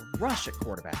Cooper Rush at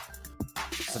quarterback.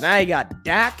 So now you got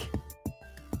Dak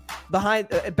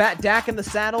Dak in the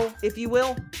saddle, if you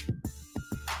will.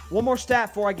 One more stat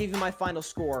before I give you my final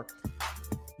score.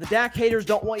 The Dak haters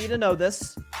don't want you to know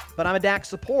this, but I'm a Dak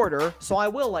supporter, so I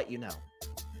will let you know.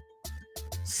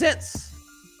 Since,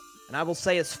 and I will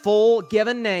say his full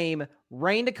given name,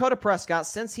 Rayne Dakota Prescott,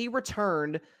 since he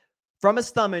returned from his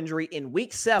thumb injury in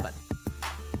Week 7,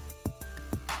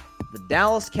 the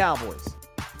Dallas Cowboys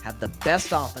have the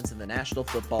best offense in the National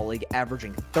Football League,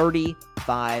 averaging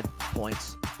 35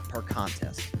 points per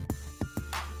contest.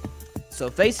 So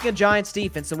facing a Giants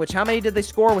defense in which, how many did they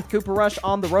score with Cooper Rush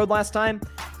on the road last time?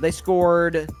 They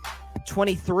scored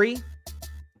 23.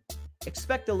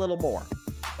 Expect a little more.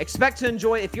 Expect to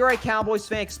enjoy, if you're a Cowboys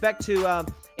fan, expect to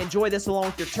enjoy this along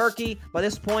with your turkey. By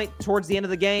this point, towards the end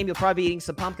of the game, you'll probably be eating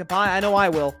some pumpkin pie. I know I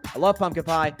will. I love pumpkin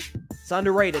pie. It's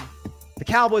underrated. The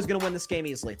Cowboys going to win this game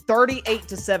easily.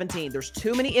 38-17. There's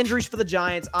too many injuries for the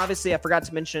Giants. Obviously, I forgot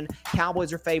to mention,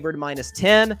 Cowboys are favored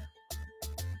 -10.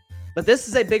 But this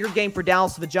is a bigger game for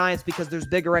Dallas than the Giants because there's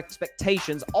bigger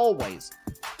expectations always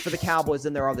for the Cowboys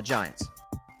than there are the Giants.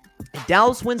 If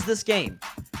Dallas wins this game,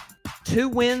 2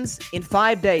 wins in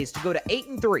 5 days to go to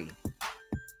 8-3,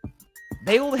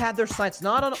 they will have their sights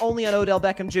not only on Odell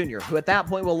Beckham Jr., who at that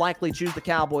point will likely choose the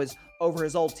Cowboys over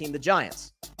his old team, the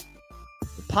Giants,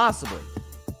 but possibly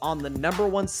on the number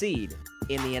 1 seed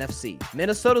in the NFC.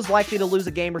 Minnesota's likely to lose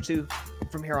a game or 2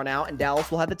 from here on out, and Dallas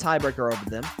will have the tiebreaker over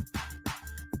them.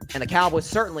 And the Cowboys,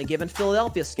 certainly, given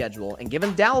Philadelphia's schedule and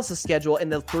given Dallas' schedule in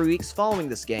the 3 weeks following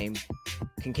this game,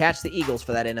 can catch the Eagles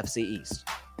for that NFC East.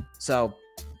 So,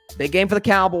 big game for the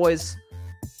Cowboys.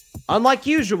 Unlike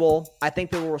usual, I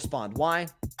think they will respond. Why?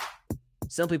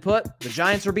 Simply put, the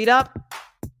Giants are beat up,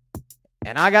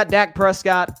 and I got Dak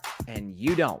Prescott, and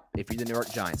you don't if you're the New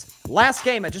York Giants. Last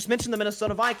game, I just mentioned the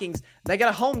Minnesota Vikings. They got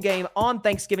a home game on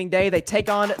Thanksgiving Day. They take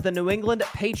on the New England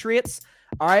Patriots.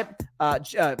 All right,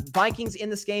 Vikings in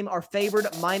this game are favored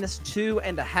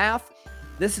 -2.5.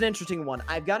 This is an interesting one.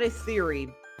 I've got a theory.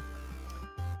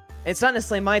 It's not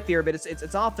necessarily my theory, but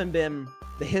it's often been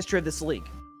the history of this league.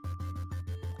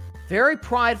 Very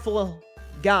prideful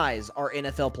guys are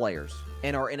NFL players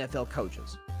and are NFL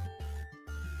coaches.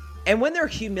 And when they're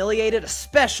humiliated,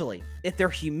 especially if they're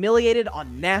humiliated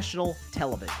on national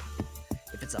television,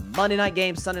 if it's a Monday night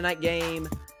game, Sunday night game,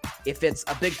 if it's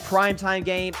a big primetime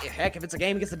game, heck, if it's a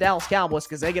game against the Dallas Cowboys,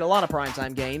 because they get a lot of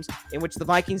primetime games, in which the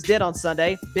Vikings did on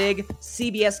Sunday, big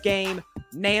CBS game,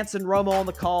 Nance and Romo on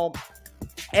the call,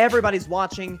 everybody's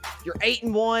watching, you're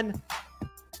 8-1,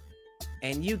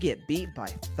 and you get beat by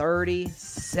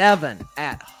 37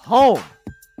 at home.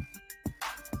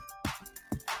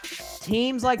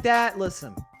 Teams like that,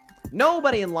 listen,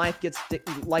 nobody in life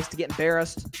likes to get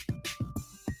embarrassed,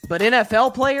 but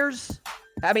NFL players,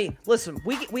 I mean, listen,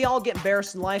 we all get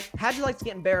embarrassed in life. How'd you like to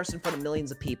get embarrassed in front of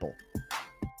millions of people?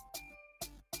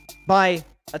 By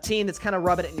a team that's kind of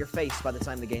rubbing it in your face by the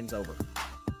time the game's over.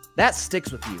 That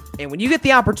sticks with you. And when you get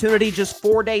the opportunity just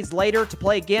 4 days later to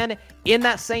play again in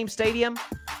that same stadium,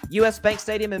 US Bank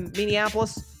Stadium in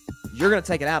Minneapolis, you're going to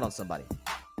take it out on somebody.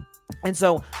 And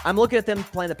so I'm looking at them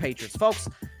playing the Patriots. Folks,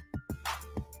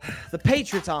 the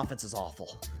Patriots offense is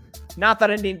awful. Not that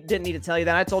I didn't need to tell you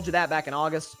that. I told you that back in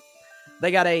August. They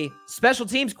got a special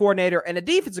teams coordinator and a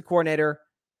defensive coordinator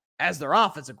as their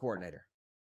offensive coordinator.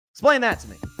 Explain that to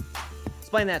me.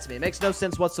 Explain that to me. It makes no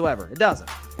sense whatsoever. It doesn't,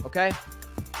 okay?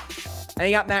 And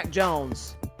you got Mac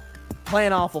Jones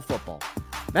playing awful football.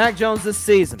 Mac Jones this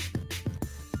season,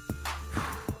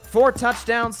 4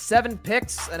 touchdowns, 7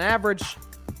 picks, an average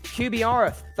QBR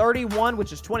of 31,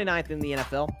 which is 29th in the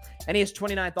NFL. And he is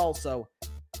 29th also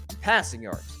in passing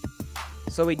yards.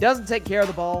 So he doesn't take care of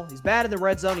the ball. He's bad in the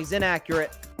red zone. He's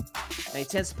inaccurate. And he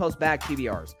tends to post bad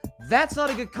QBRs. That's not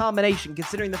a good combination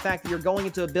considering the fact that you're going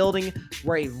into a building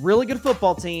where a really good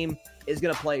football team is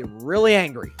going to play really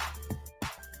angry.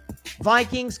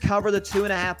 Vikings cover the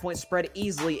 2.5-point spread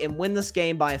easily and win this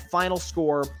game by a final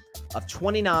score of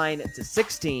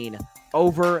 29-16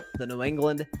 over the New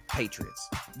England Patriots.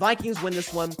 Vikings win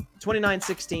this one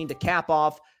 29-16 to cap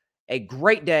off a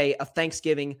great day of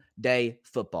Thanksgiving Day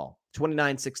football.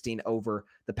 29-16 over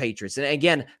the Patriots. And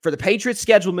again, for the Patriots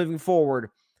schedule moving forward,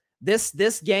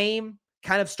 this game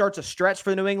kind of starts a stretch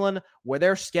for New England where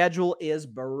their schedule is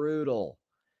brutal.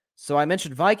 So I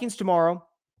mentioned Vikings tomorrow.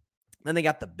 Then they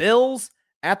got the Bills.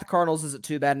 At the Cardinals isn't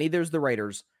too bad. Neither is the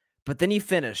Raiders. But then you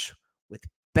finish with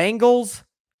Bengals,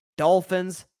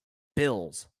 Dolphins,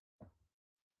 Bills.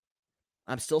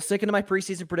 I'm still sticking to my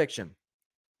preseason prediction.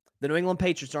 The New England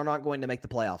Patriots are not going to make the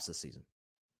playoffs this season.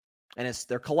 And it's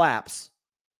their collapse.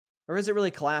 Or is it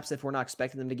really collapse if we're not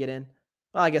expecting them to get in?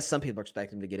 Well, I guess some people are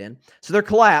expecting them to get in. So their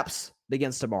collapse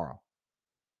begins tomorrow.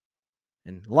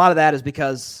 And a lot of that is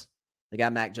because they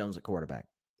got Mac Jones at quarterback.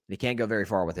 And you can't go very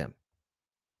far with him.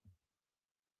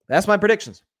 That's my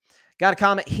predictions. Got a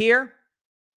comment here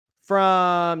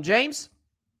from James.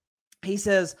 He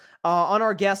says, on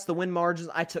our guess, the win margins,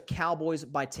 I took Cowboys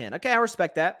by 10. Okay, I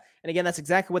respect that. And again, that's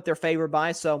exactly what they're favored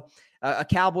by. So a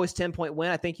Cowboys 10-point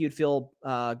win, I think you'd feel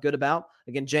good about.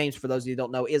 Again, James, for those of you who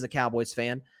don't know, is a Cowboys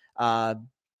fan. And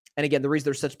again, the reason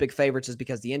they're such big favorites is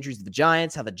because the injuries of the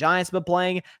Giants, how the Giants have been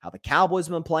playing, how the Cowboys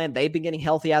have been playing. They've been getting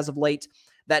healthy as of late.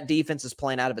 That defense is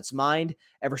playing out of its mind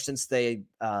ever since they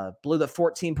blew the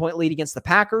 14-point lead against the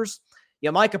Packers.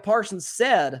 Micah Parsons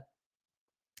said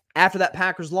after that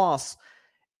Packers loss,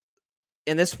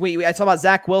 in this week, I talked about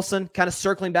Zach Wilson, kind of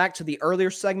circling back to the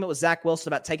earlier segment with Zach Wilson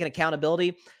about taking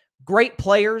accountability. Great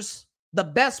players, the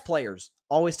best players,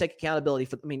 always take accountability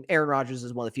for. Aaron Rodgers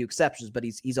is one of the few exceptions, but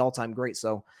he's all-time great.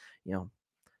 So,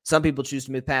 some people choose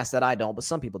to move past that. I don't, but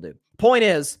some people do. Point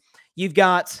is, you've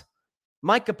got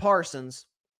Micah Parsons,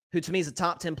 who to me is a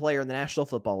top 10 player in the National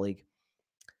Football League,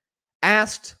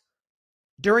 asked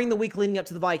during the week leading up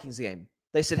to the Vikings game.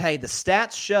 They said, hey, the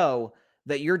stats show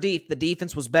that the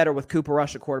defense was better with Cooper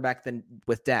Rush at quarterback than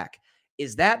with Dak.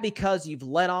 Is that because you've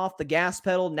let off the gas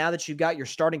pedal now that you've got your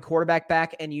starting quarterback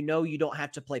back and you know you don't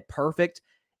have to play perfect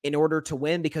in order to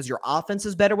win because your offense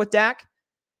is better with Dak?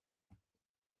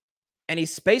 And he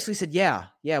basically said, yeah,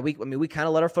 we kind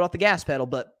of let our foot off the gas pedal,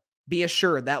 but be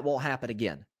assured that won't happen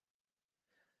again.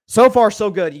 So far, so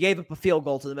good. You gave up a field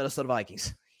goal to the Minnesota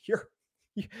Vikings.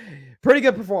 Pretty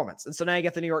good performance. And so now you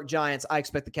got the New York Giants. I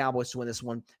expect the Cowboys to win this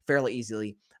one fairly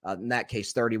easily. In that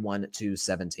case,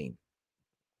 31-17.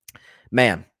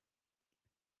 Man,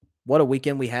 what a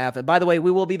weekend we have. And by the way,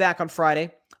 we will be back on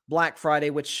Friday, Black Friday,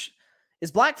 which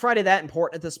is Black Friday that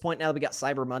important at this point now that we got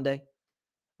Cyber Monday?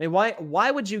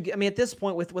 Why would you, at this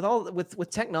point with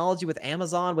technology, with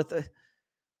Amazon,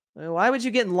 why would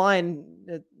you get in line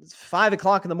at 5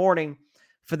 o'clock in the morning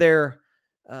for their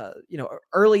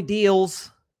early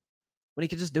deals when you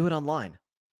could just do it online?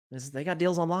 They got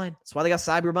deals online. That's why they got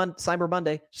Cyber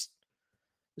Monday.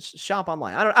 Just shop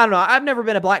online. I don't know. I've never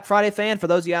been a Black Friday fan. For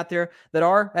those of you out there that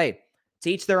are, hey,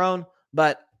 to each their own.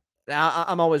 But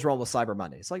I'm always rolling with Cyber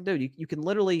Monday. It's like, dude, you can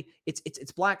literally,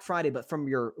 it's Black Friday, but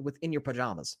within your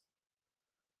pajamas.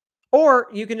 Or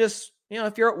you can just,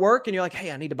 if you're at work and you're like,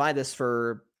 hey, I need to buy this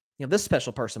for this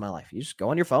special person in my life. You just go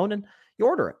on your phone and you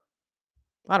order it.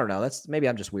 I don't know. Maybe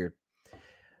I'm just weird.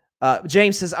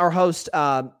 James says, our host,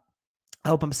 I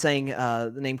hope I'm saying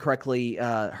her name correctly.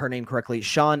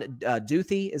 Sean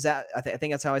Duthie, is that? I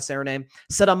think that's how I say her name.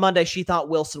 Said on Monday she thought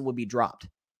Wilson would be dropped.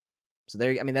 So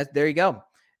there you go.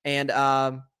 And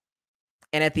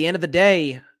at the end of the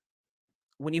day,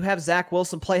 when you have Zach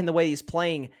Wilson playing the way he's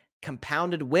playing,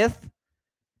 compounded with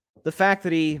the fact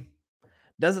that he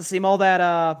doesn't seem all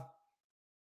that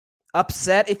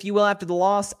upset, if you will, after the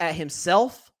loss at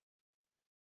himself.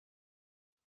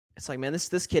 It's like, man,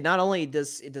 this kid not only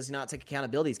does not take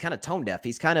accountability, he's kind of tone deaf.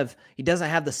 He doesn't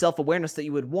have the self-awareness that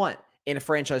you would want in a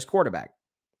franchise quarterback.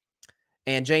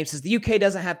 And James says, the UK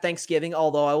doesn't have Thanksgiving,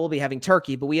 although I will be having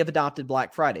turkey, but we have adopted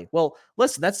Black Friday. Well,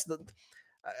 listen, that's the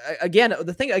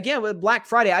thing with Black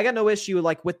Friday, I got no issue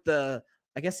with the,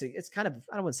 I guess it's kind of,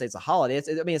 I don't want to say it's a holiday.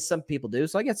 It's some people do,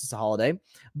 so I guess it's a holiday.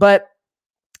 But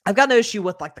I've got no issue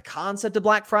with the concept of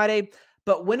Black Friday.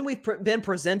 But when we've been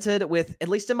presented with, at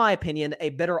least in my opinion, a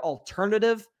better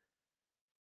alternative,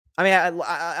 I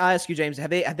ask you, James,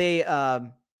 have they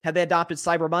adopted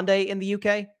Cyber Monday in the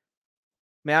UK?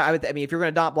 If you're going to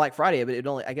adopt Black Friday, it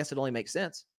only makes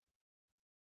sense.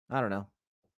 I don't know.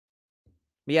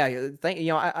 But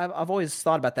yeah, I've always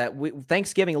thought about that.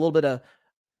 Thanksgiving, a little bit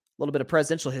of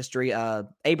presidential history.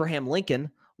 Abraham Lincoln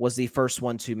was the first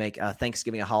one to make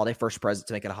Thanksgiving a holiday, first president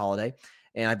to make it a holiday.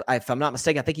 And if I'm not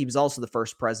mistaken, I think he was also the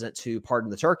first president to pardon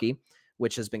the turkey,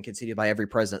 which has been continued by every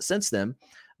president since then.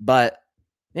 But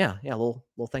yeah, a little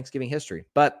Thanksgiving history.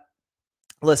 But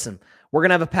listen, we're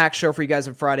going to have a packed show for you guys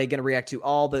on Friday. Going to react to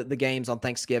all the games on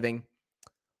Thanksgiving.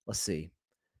 Let's see.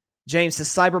 James says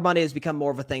Cyber Monday has become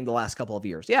more of a thing the last couple of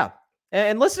years. Yeah.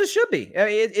 And listen, it should be.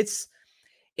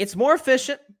 It's more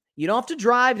efficient. You don't have to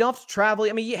drive. You don't have to travel.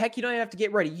 Heck, you don't even have to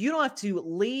get ready. You don't have to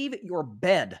leave your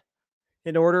bed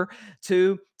in order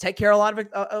to take care of a lot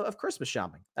of Christmas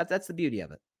shopping. That's the beauty of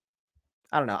it.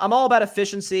 I don't know. I'm all about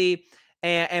efficiency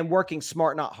and working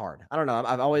smart, not hard. I don't know.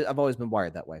 I've always been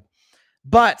wired that way.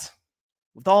 But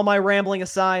with all my rambling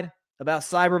aside about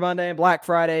Cyber Monday and Black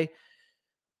Friday,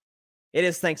 it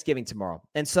is Thanksgiving tomorrow.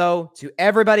 And so to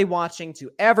everybody watching,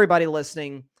 to everybody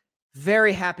listening,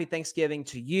 very happy Thanksgiving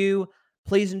to you.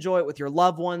 Please enjoy it with your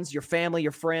loved ones, your family,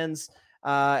 your friends,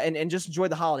 and just enjoy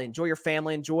the holiday. Enjoy your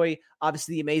family. Enjoy,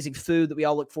 obviously, the amazing food that we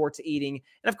all look forward to eating.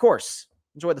 And, of course,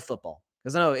 enjoy the football.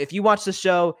 Because I know if you watch the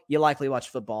show, you likely watch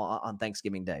football on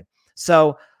Thanksgiving Day.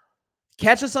 So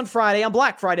catch us on Friday, on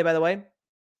Black Friday, by the way,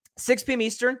 6 p.m.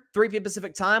 Eastern, 3 p.m.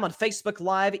 Pacific time on Facebook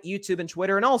Live, YouTube, and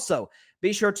Twitter. And also,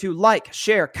 be sure to like,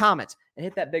 share, comment, and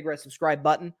hit that big red subscribe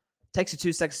button. Takes you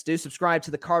 2 seconds to do. Subscribe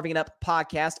to the Carving It Up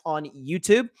podcast on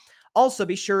YouTube. Also,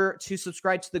 be sure to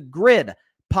subscribe to the Grid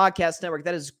Podcast Network.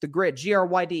 That is the Grid,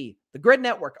 GRYD, the Grid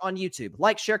Network on YouTube.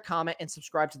 Like, share, comment, and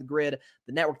subscribe to the Grid,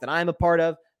 the network that I am a part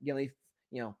of.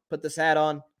 Put this hat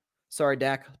on. Sorry,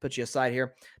 Dak, I'll put you aside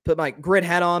here. Put my Grid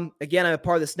hat on. Again, I'm a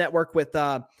part of this network with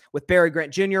Barry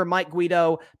Grant Jr., Mike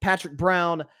Guido, Patrick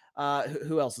Brown.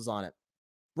 Who else is on it?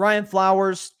 Ryan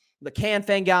Flowers, the Can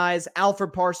Fan guys,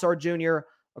 Alfred Parsar Jr.,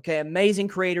 okay, amazing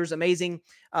creators, amazing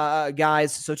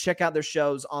guys. So check out their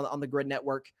shows on the Grid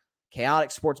Network.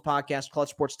 Chaotic Sports Podcast, Clutch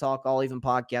Sports Talk, All Even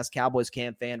Podcast, Cowboys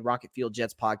Can Fan, Rocket Field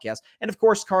Jets Podcast, and, of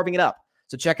course, Carving It Up.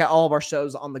 So check out all of our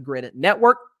shows on the Grid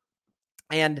Network.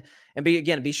 And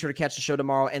be sure to catch the show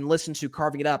tomorrow and listen to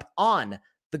Carving It Up on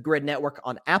the Grid Network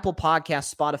on Apple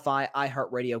Podcasts, Spotify,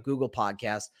 iHeartRadio, Google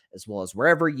Podcasts, as well as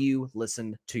wherever you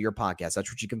listen to your podcast. That's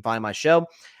where you can find my show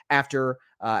after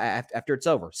it's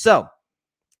over. So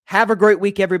have a great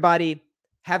week, everybody.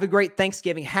 Have a great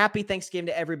Thanksgiving. Happy Thanksgiving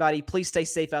to everybody. Please stay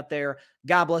safe out there.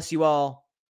 God bless you all.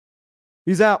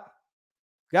 Peace out.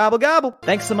 Gobble, gobble.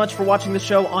 Thanks so much for watching the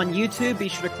show on YouTube. Be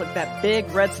sure to click that big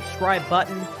red subscribe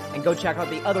button and go check out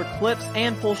the other clips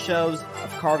and full shows of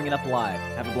Carving It Up Live.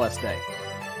 Have a blessed day.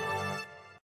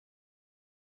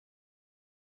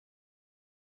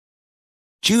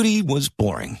 Judy was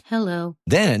boring. Hello.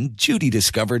 Then Judy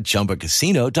discovered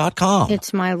ChumbaCasino.com.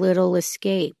 It's my little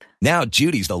escape. Now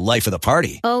Judy's the life of the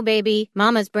party. Oh, baby,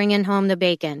 mama's bringing home the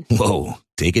bacon. Whoa,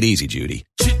 take it easy, Judy.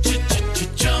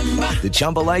 The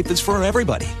Chumba life is for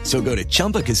everybody. So go to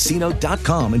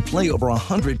ChumbaCasino.com and play over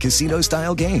 100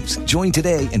 casino-style games. Join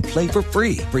today and play for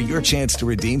free for your chance to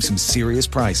redeem some serious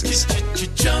prizes.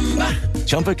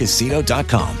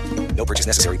 ChumbaCasino.com. No purchase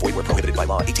necessary. Void where prohibited by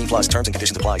law. 18+ terms and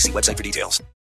conditions apply. See website for details.